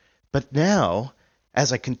about. But now,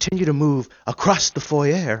 as I continue to move across the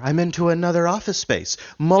foyer, I'm into another office space.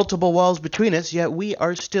 Multiple walls between us, yet we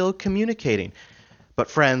are still communicating. But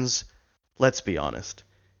friends, let's be honest.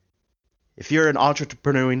 If you're an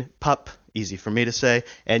entrepreneuring pup, easy for me to say,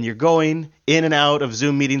 and you're going in and out of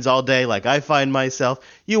Zoom meetings all day like I find myself,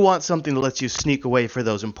 you want something that lets you sneak away for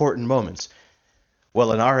those important moments.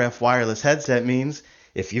 Well, an RF wireless headset means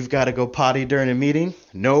If you've got to go potty during a meeting,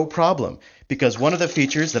 no problem. Because one of the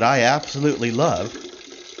features that I absolutely love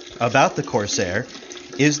about the Corsair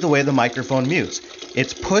is the way the microphone mutes.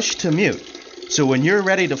 It's push to mute. So when you're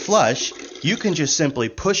ready to flush, you can just simply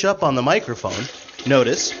push up on the microphone.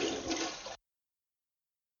 Notice.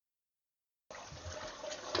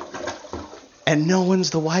 And no one's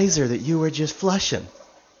the wiser that you were just flushing.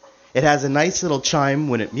 It has a nice little chime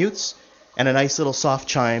when it mutes and a nice little soft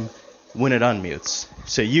chime when it unmutes.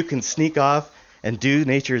 So you can sneak off and do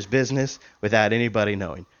nature's business without anybody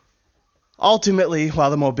knowing. Ultimately, while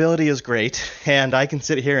the mobility is great and I can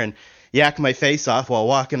sit here and yak my face off while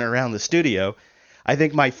walking around the studio, I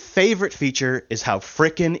think my favorite feature is how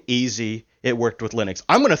frickin' easy it worked with Linux.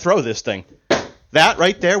 I'm going to throw this thing. That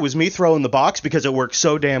right there was me throwing the box because it works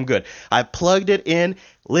so damn good. I plugged it in.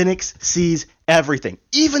 Linux sees everything,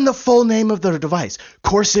 even the full name of the device,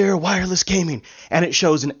 Corsair Wireless Gaming, and it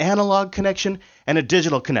shows an analog connection and a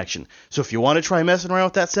digital connection. So if you want to try messing around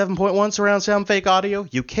with that 7.1 surround sound fake audio,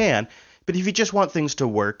 you can. But if you just want things to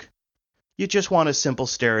work, you just want a simple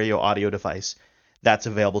stereo audio device, that's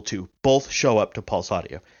available too. Both show up to Pulse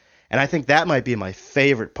Audio. And I think that might be my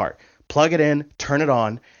favorite part. Plug it in, turn it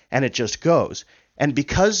on, and it just goes. And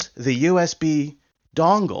because the USB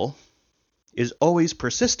dongle is always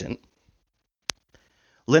persistent,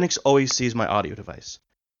 Linux always sees my audio device.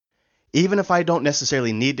 Even if I don't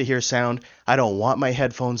necessarily need to hear sound, I don't want my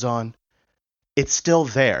headphones on, it's still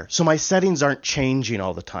there. So my settings aren't changing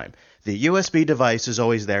all the time. The USB device is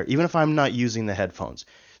always there, even if I'm not using the headphones.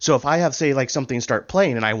 So if I have, say, like something start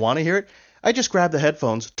playing and I want to hear it, I just grab the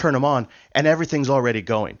headphones, turn them on, and everything's already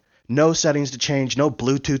going. No settings to change, no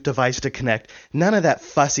Bluetooth device to connect, none of that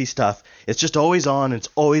fussy stuff. It's just always on, it's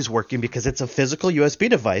always working because it's a physical USB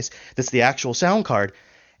device that's the actual sound card,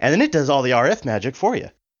 and then it does all the RF magic for you.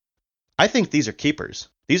 I think these are keepers.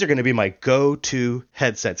 These are going to be my go-to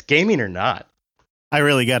headsets, gaming or not. I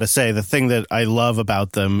really got to say, the thing that I love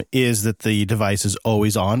about them is that the device is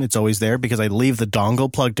always on. It's always there because I leave the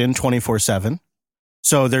dongle plugged in 24/7.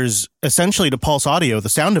 So there's essentially to Pulse Audio, the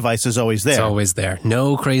sound device is always there. It's always there.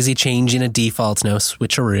 No crazy changing of defaults, no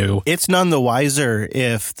switcheroo. It's none the wiser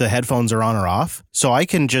if the headphones are on or off. So I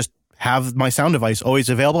can just have my sound device always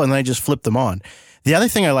available and then I just flip them on. The other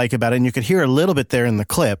thing I like about it, and you could hear a little bit there in the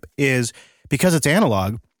clip, is because it's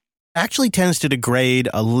analog, actually tends to degrade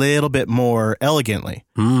a little bit more elegantly.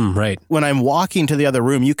 Right. When I'm walking to the other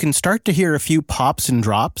room, you can start to hear a few pops and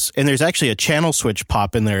drops, and there's actually a channel switch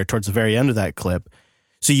pop in there towards the very end of that clip.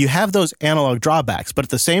 So you have those analog drawbacks, but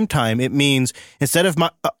at the same time, it means instead of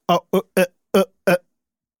my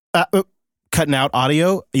cutting out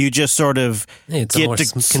audio, you just sort of get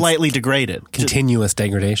slightly degraded. Continuous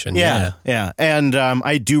degradation. Yeah. And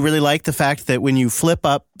I do really like the fact that when you flip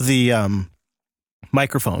up the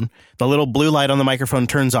microphone, the little blue light on the microphone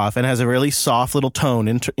turns off and has a really soft little tone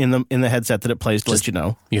in the headset that it plays to let you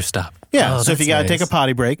know. You stop. Yeah, so if you got to take a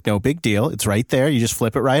potty break, no big deal. It's right there. You just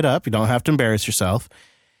flip it right up. You don't have to embarrass yourself.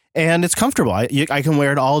 And it's comfortable. I can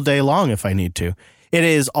wear it all day long if I need to. It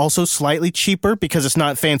is also slightly cheaper because it's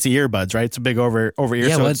not fancy earbuds, right? It's a big over ear.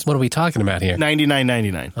 Yeah, so what are we talking about here?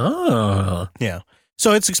 $99.99. Oh. Yeah.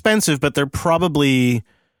 So it's expensive, but they're probably...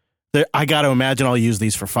 I got to imagine I'll use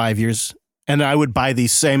these for 5 years. And I would buy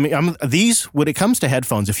these same... these, when it comes to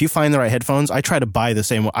headphones, if you find the right headphones, I try to buy the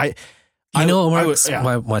same one.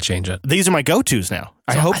 Why change it? These are my go-tos now.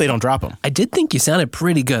 I hope they don't drop them. I did think you sounded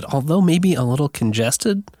pretty good, although maybe a little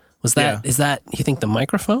congested. Is that, you think, the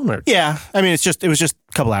microphone? Or? Yeah. I mean, it was just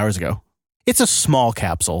a couple hours ago. It's a small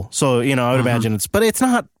capsule. So, I would imagine but it's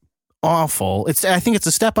not awful. I think it's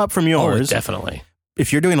a step up from yours. Oh, definitely.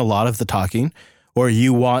 If you're doing a lot of the talking or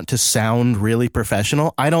you want to sound really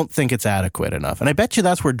professional, I don't think it's adequate enough. And I bet you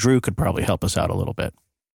that's where Drew could probably help us out a little bit.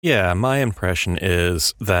 Yeah, my impression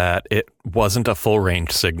is that it wasn't a full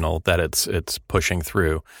range signal that it's pushing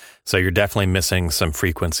through. So you're definitely missing some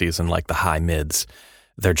frequencies in like the high mids.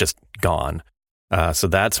 They're just gone. So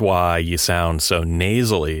that's why you sound so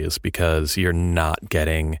nasally, is because you're not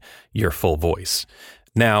getting your full voice.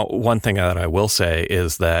 Now, one thing that I will say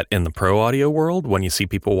is that in the pro audio world, when you see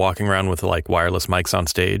people walking around with like wireless mics on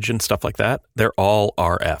stage and stuff like that, they're all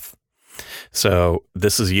RF. So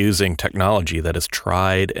this is using technology that is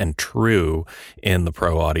tried and true in the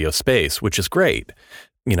pro audio space, which is great.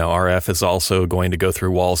 RF is also going to go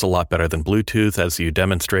through walls a lot better than Bluetooth, as you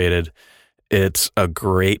demonstrated. It's a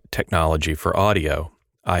great technology for audio.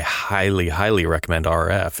 I highly, highly recommend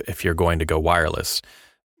RF if you're going to go wireless.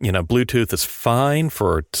 Bluetooth is fine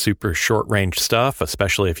for super short range stuff,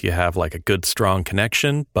 especially if you have like a good, strong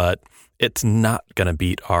connection, but it's not going to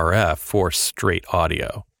beat RF for straight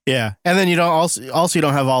audio. Yeah, and then you don't you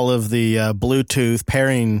don't have all of the Bluetooth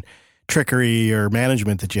pairing trickery or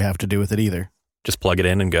management that you have to do with it either. Just plug it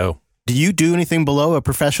in and go. Do you do anything below a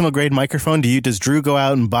professional grade microphone? Does Drew go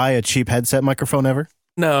out and buy a cheap headset microphone ever?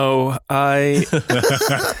 No,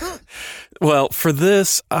 well, for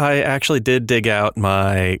this, I actually did dig out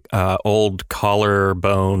my old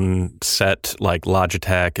collarbone set, like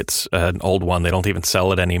Logitech. It's an old one. They don't even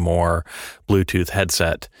sell it anymore. Bluetooth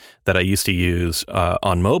headset that I used to use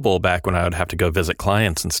on mobile back when I would have to go visit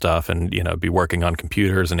clients and stuff and, be working on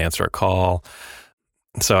computers and answer a call.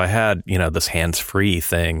 So I had, this hands-free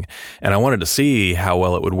thing, and I wanted to see how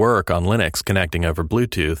well it would work on Linux connecting over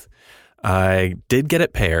Bluetooth. I did get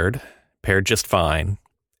it paired just fine,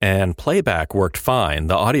 and playback worked fine.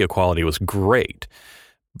 The audio quality was great,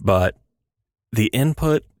 but the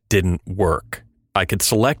input didn't work. I could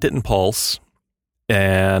select it in Pulse,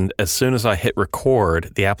 and as soon as I hit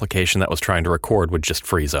record, the application that was trying to record would just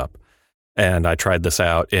freeze up. And I tried this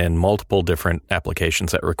out in multiple different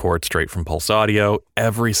applications that record straight from Pulse Audio.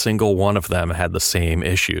 Every single one of them had the same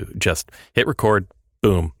issue. Just hit record,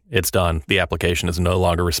 boom, it's done. The application is no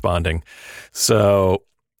longer responding. So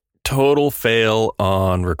total fail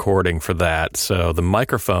on recording for that. So the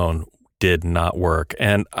microphone did not work.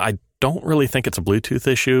 And I don't really think it's a Bluetooth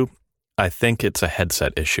issue. I think it's a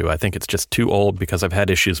headset issue. I think it's just too old because I've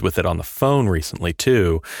had issues with it on the phone recently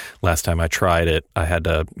too. Last time I tried it, I had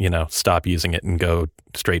to, stop using it and go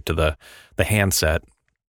straight to the handset.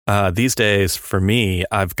 These days, for me,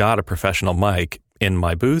 I've got a professional mic in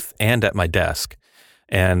my booth and at my desk.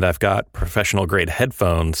 And I've got professional grade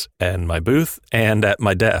headphones in my booth and at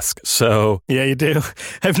my desk. So yeah, you do.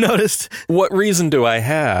 I've noticed. What reason do I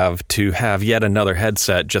have to have yet another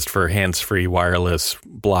headset just for hands-free wireless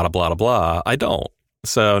blah, blah, blah, blah? I don't.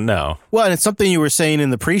 So no. Well, and it's something you were saying in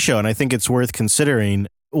the pre-show, and I think it's worth considering.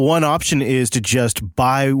 One option is to just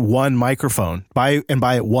buy one microphone, buy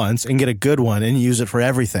it once and get a good one and use it for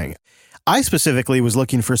everything. I specifically was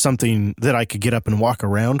looking for something that I could get up and walk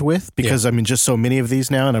around with because, just so many of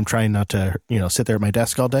these now, and I'm trying not to, sit there at my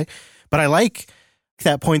desk all day. But I like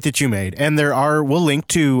that point that you made. And we'll link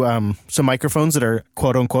to some microphones that are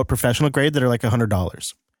quote unquote professional grade that are like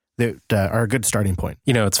 $100 that are a good starting point.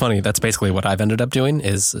 It's funny. That's basically what I've ended up doing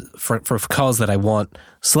is for calls that I want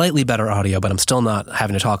slightly better audio, but I'm still not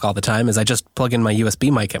having to talk all the time, is I just plug in my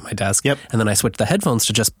USB mic at my desk. Yep. And then I switch the headphones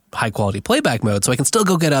to just high quality playback mode. So I can still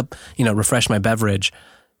go get up, refresh my beverage.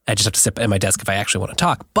 I just have to sit at my desk if I actually want to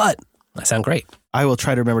talk, but I sound great. I will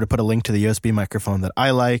try to remember to put a link to the USB microphone that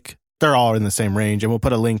I like. They're all in the same range. And we'll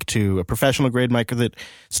put a link to a professional grade mic that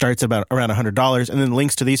starts about around $100 and then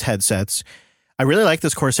links to these headsets. I really like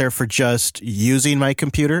this Corsair for just using my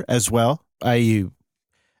computer as well. I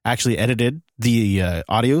actually edited the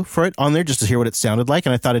audio for it on there just to hear what it sounded like,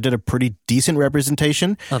 and I thought it did a pretty decent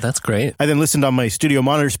representation. Oh, that's great. I then listened on my studio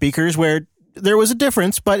monitor speakers where there was a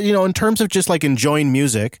difference, but in terms of just like enjoying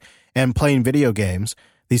music and playing video games,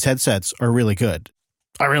 these headsets are really good.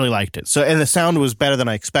 I really liked it. So, and the sound was better than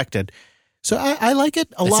I expected. So I like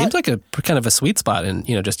it a lot. It seems like a kind of a sweet spot and,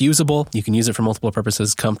 just usable. You can use it for multiple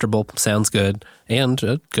purposes, comfortable, sounds good,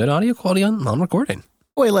 and good audio quality on recording.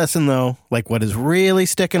 Way less than though, like what is really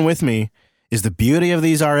sticking with me is the beauty of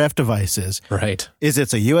these RF devices. Right. Is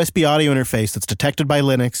it's a USB audio interface that's detected by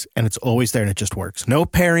Linux and it's always there and it just works. No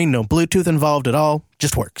pairing, no Bluetooth involved at all,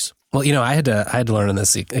 just works. Well, I had to learn in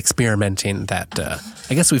this experimenting that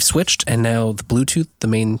I guess we've switched, and now the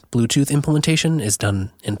main Bluetooth implementation is done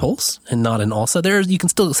in Pulse and not in ALSA. You can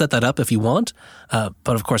still set that up if you want,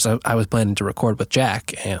 but of course I was planning to record with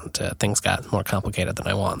Jack, and things got more complicated than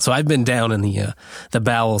I want. So I've been down in the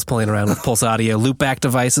bowels pulling around with Pulse Audio loopback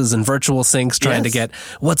devices and virtual syncs, trying to get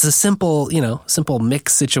what's a simple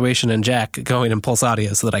mix situation in Jack going in Pulse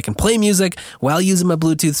Audio so that I can play music while using my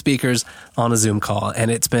Bluetooth speakers on a Zoom call, and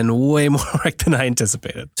it's been way more work than I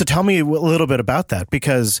anticipated. So tell me a little bit about that,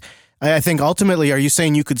 because I think ultimately, are you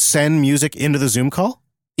saying you could send music into the Zoom call?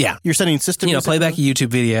 Yeah. You're sending system music? Play back a YouTube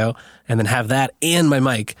video and then have that and my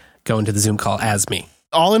mic go into the Zoom call as me.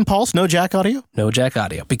 All in Pulse? No Jack audio? No Jack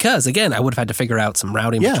audio. Because, again, I would have had to figure out some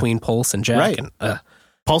routing between Pulse and Jack. Right. And,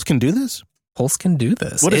 Pulse can do this? Pulse can do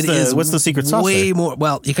this. What's the secret sauce? Way more.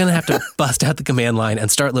 Well, you're going to have to bust out the command line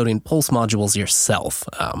and start loading Pulse modules yourself.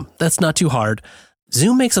 That's not too hard.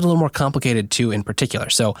 Zoom makes it a little more complicated too in particular.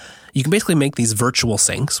 So you can basically make these virtual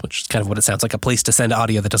syncs, which is kind of what it sounds like, a place to send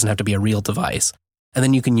audio that doesn't have to be a real device. And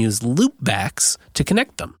then you can use loopbacks to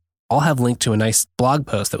connect them. I'll have linked to a nice blog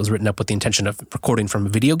post that was written up with the intention of recording from a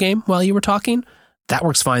video game while you were talking. That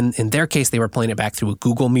works fine. In their case, they were playing it back through a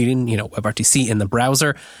Google meeting, WebRTC in the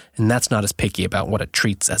browser, and that's not as picky about what it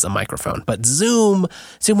treats as a microphone. But Zoom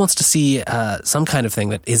wants to see some kind of thing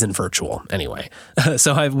that isn't virtual anyway.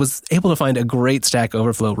 So I was able to find a great Stack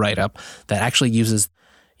Overflow write-up that actually uses,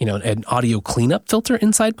 an audio cleanup filter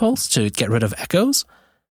inside Pulse to get rid of echoes.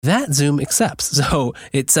 That Zoom accepts. So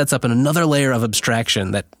it sets up another layer of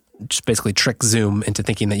abstraction that just basically tricks Zoom into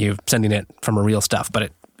thinking that you're sending it from a real stuff,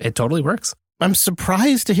 but it totally works. I'm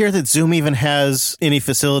surprised to hear that Zoom even has any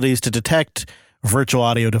facilities to detect virtual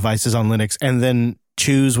audio devices on Linux and then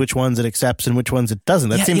choose which ones it accepts and which ones it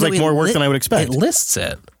doesn't. That seems like more work than I would expect. It lists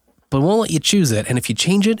it, but won't let you choose it. And if you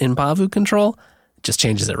change it in Pavu control, it just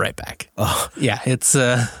changes it right back. Oh. Yeah, it's...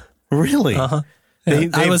 Really? Uh-huh.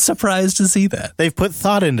 I was surprised to see that. They've put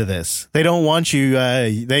thought into this. They don't want you.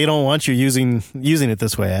 They don't want you using it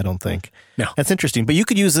this way. I don't think. No, that's interesting. But you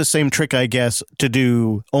could use the same trick, I guess, to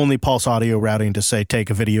do only pulse audio routing to say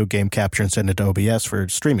take a video game capture and send it to OBS for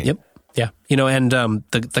streaming. Yep. Yeah. And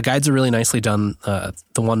the guides are really nicely done.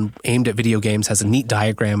 The one aimed at video games has a neat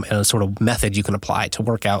diagram and a sort of method you can apply to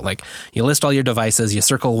work out. Like you list all your devices, you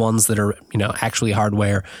circle ones that are actually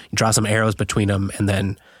hardware, you draw some arrows between them, and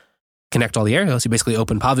then connect all the arrows. You basically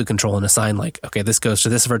open Pavu control and assign okay, this goes to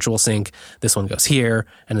this virtual sync, this one goes here,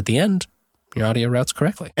 and at the end, your audio routes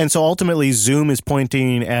correctly. And so ultimately, Zoom is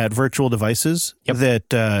pointing at virtual devices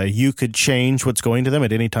that you could change what's going to them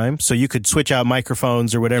at any time. So you could switch out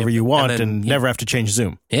microphones or whatever you want and never have to change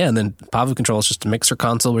Zoom. Yeah, and then Pavu control is just a mixer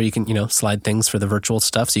console where you can, slide things for the virtual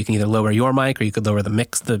stuff. So you can either lower your mic or you could lower the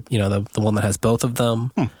mix, the one that has both of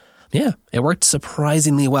them. Yeah, it worked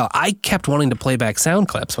surprisingly well. I kept wanting to play back sound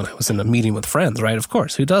clips when I was in a meeting with friends, right? Of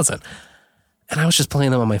course, who doesn't? And I was just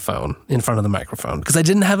playing them on my phone in front of the microphone because I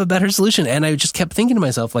didn't have a better solution. And I just kept thinking to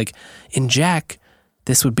myself, in Jack,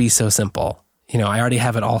 this would be so simple. I already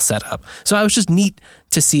have it all set up. So I was just neat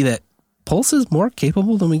to see that Pulse is more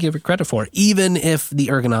capable than we give it credit for, even if the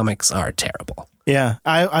ergonomics are terrible. Yeah,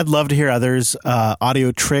 I'd love to hear others'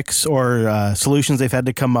 audio tricks or solutions they've had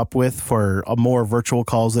to come up with for more virtual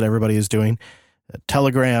calls that everybody is doing.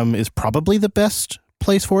 Telegram is probably the best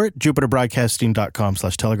place for it.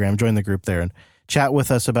 JupiterBroadcasting.com/Telegram. Join the group there and chat with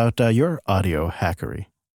us about your audio hackery.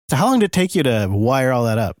 So how long did it take you to wire all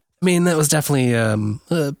that up? I mean, that was definitely,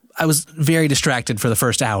 I was very distracted for the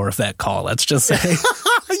first hour of that call, let's just say.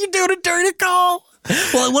 You doing a dirty call?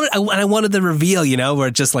 Well, I wanted the reveal, where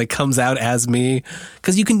it just comes out as me,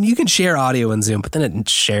 because you can share audio in Zoom, but then it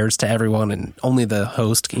shares to everyone, and only the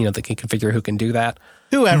host, they can configure who can do that.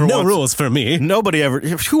 No rules for me. Nobody ever.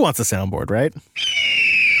 Who wants a soundboard, right?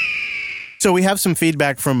 So we have some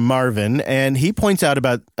feedback from Marvin, and he points out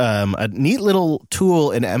about a neat little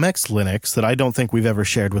tool in MX Linux that I don't think we've ever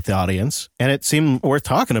shared with the audience, and it seemed worth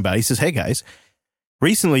talking about. He says, "Hey guys,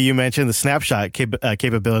 recently you mentioned the snapshot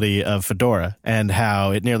capability of Fedora and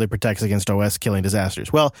how it nearly protects against OS killing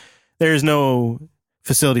disasters. Well, there's no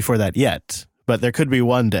facility for that yet, but there could be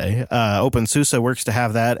one day. OpenSUSE works to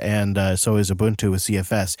have that, and so is Ubuntu with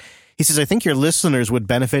CFS." He says, "I think your listeners would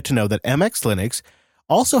benefit to know that MX Linux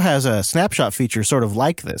also has a snapshot feature sort of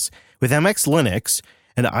like this. With MX Linux,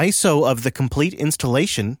 an ISO of the complete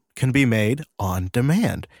installation can be made on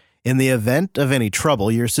demand. In the event of any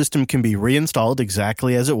trouble, your system can be reinstalled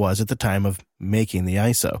exactly as it was at the time of making the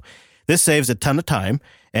ISO. This saves a ton of time,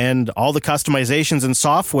 and all the customizations and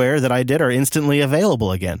software that I did are instantly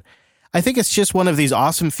available again. I think it's just one of these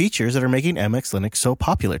awesome features that are making MX Linux so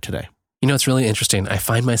popular today." It's really interesting. I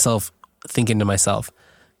find myself thinking to myself,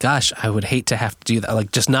 gosh, I would hate to have to do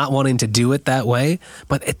that, just not wanting to do it that way.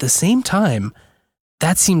 But at the same time,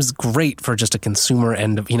 that seems great for just a consumer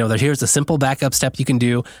end of, here's a simple backup step you can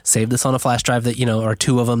do. Save this on a flash drive that, or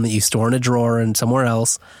two of them that you store in a drawer and somewhere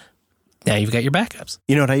else. Now you've got your backups.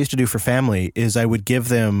 What I used to do for family is I would give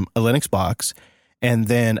them a Linux box and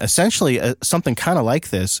then essentially something kind of like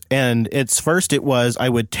this. And it was I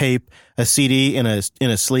would tape a CD in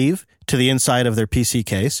a sleeve to the inside of their PC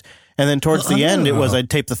case. And then towards the end, it was I'd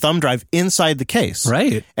tape the thumb drive inside the case.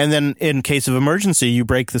 Right. And then in case of emergency, you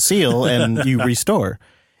break the seal and you restore.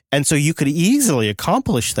 And so you could easily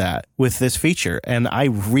accomplish that with this feature. And I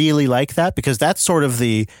really like that because that's sort of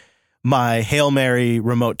my Hail Mary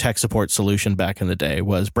remote tech support solution back in the day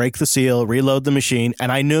was break the seal, reload the machine.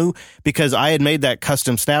 And I knew because I had made that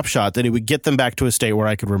custom snapshot that it would get them back to a state where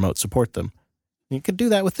I could remote support them. You could do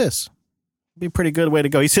that with this. Be a pretty good way to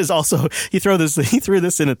go. He says also, he threw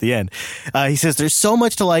this in at the end. He says, "There's so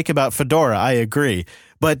much to like about Fedora. I agree.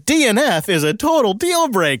 But DNF is a total deal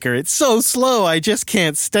breaker. It's so slow, I just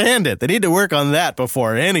can't stand it. They need to work on that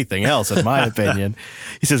before anything else, in my opinion.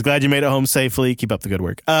 He says, glad you made it home safely. Keep up the good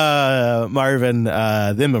work. Marvin,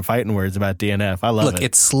 them are fighting words about DNF. I love it. Look,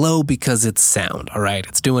 it's slow because it's sound, all right?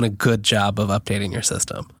 It's doing a good job of updating your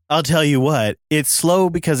system. I'll tell you what, it's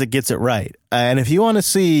slow because it gets it right. And if you want to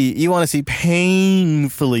see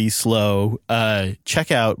painfully slow,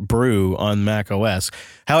 check out Brew on Mac OS.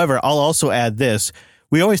 However, I'll also add this.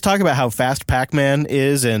 We always talk about how fast Pac-Man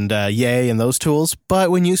is and Yay and those tools,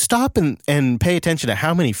 but when you stop and pay attention to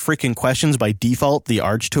how many freaking questions by default the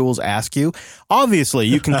Arch tools ask you, obviously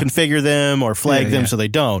you can configure them or flag them so they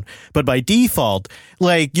don't. But by default,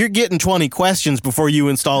 like you're getting 20 questions before you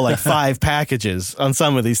install like 5 packages on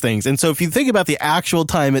some of these things. And so if you think about the actual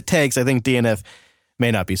time it takes, I think DNF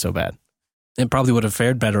may not be so bad. It probably would have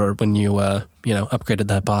fared better when you upgraded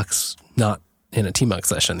that box not in a TMUG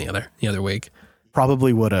session the other week.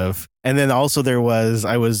 Probably would have. And then also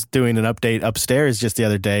I was doing an update upstairs just the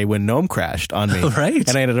other day when GNOME crashed on me. Right.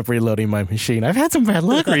 And I ended up reloading my machine. I've had some bad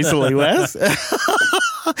luck recently, Wes.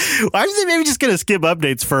 I'm maybe just going to skip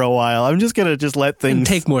updates for a while. I'm just going to let things... And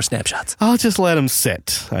take more snapshots. I'll just let them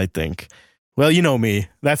sit, I think. Well, you know me.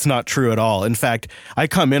 That's not true at all. In fact, I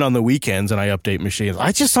come in on the weekends and I update machines.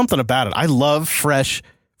 It's just something about it. I love fresh,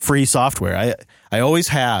 free software. I always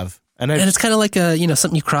have. And it's kind of like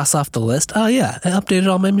something you cross off the list. Oh, yeah, I updated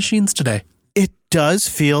all my machines today. It does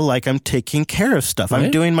feel like I'm taking care of stuff. Right? I'm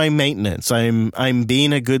doing my maintenance. I'm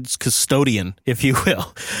being a good custodian, if you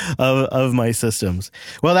will, of my systems.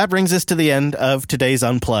 Well, that brings us to the end of today's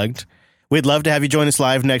Unplugged. We'd love to have you join us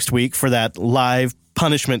live next week for that live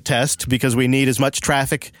punishment test because we need as much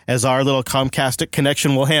traffic as our little Comcast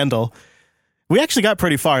connection will handle. We actually got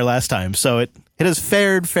pretty far last time, so it has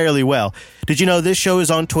fared fairly well. Did you know this show is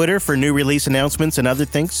on Twitter for new release announcements and other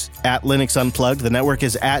things? At Linux Unplugged. The network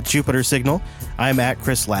is at Jupiter Signal. I'm at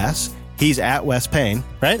Chris Lass. He's at Wes Payne,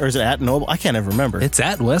 right? Or is it at Noble? I can't ever remember. It's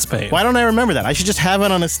at Wes Payne. Why don't I remember that? I should just have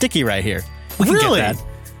it on a sticky right here. We can get that.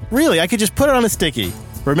 Really? I could just put it on a sticky.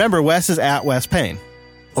 Remember, Wes is at Wes Payne.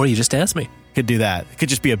 Or you just ask me. Could do that. It could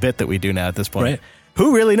just be a bit that we do now at this point. Right.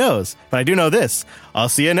 Who really knows? But I do know this. I'll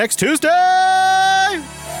see you next Tuesday!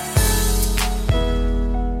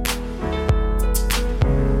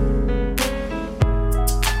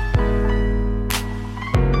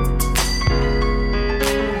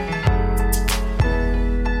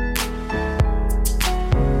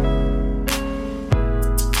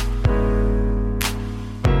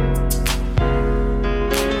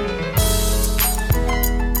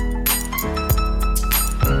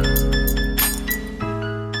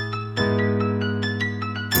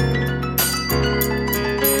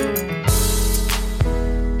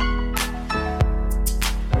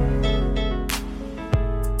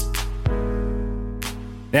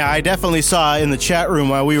 Now, I definitely saw in the chat room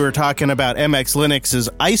while we were talking about MX Linux's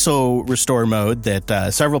ISO restore mode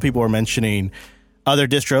that several people were mentioning other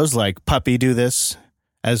distros like Puppy do this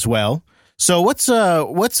as well. So what's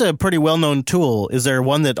a pretty well-known tool? Is there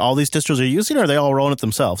one that all these distros are using, or are they all rolling it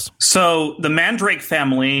themselves? So the Mandrake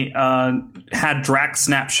family had Drac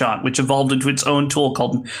Snapshot, which evolved into its own tool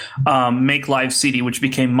called Make Live CD, which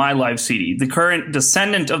became My Live CD. The current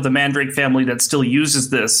descendant of the Mandrake family that still uses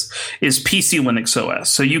this is PC Linux OS.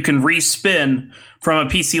 So you can respin from a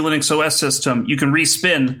PC Linux OS system. You can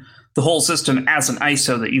respin the whole system as an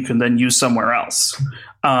ISO that you can then use somewhere else.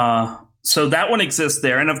 So that one exists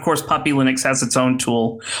there. And of course, Puppy Linux has its own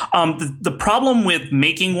tool. The problem with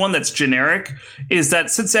making one that's generic is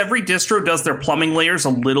that since every distro does their plumbing layers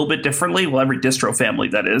a little bit differently, well, every distro family,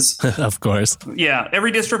 that is. Of course. Yeah,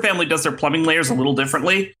 every distro family does their plumbing layers a little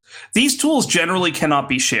differently. These tools generally cannot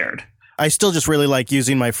be shared. I still just really like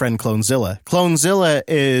using my friend Clonezilla. Clonezilla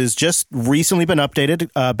is just recently been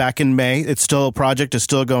updated back in May. It's still a project, is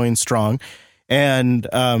still going strong. And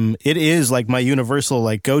it is like my universal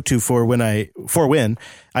go-to for when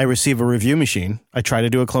I receive a review machine. I try to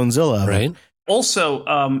do a Clonezilla. Right. Also,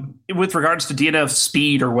 with regards to DNF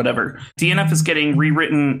speed or whatever, DNF is getting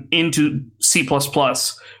rewritten into C++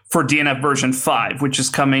 for DNF version 5, which is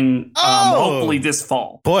coming hopefully this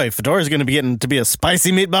fall. Boy, Fedora is going to be getting to be a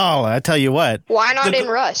spicy meatball. I tell you what. Why not in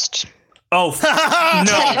Rust? Oh,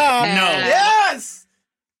 no. Yes!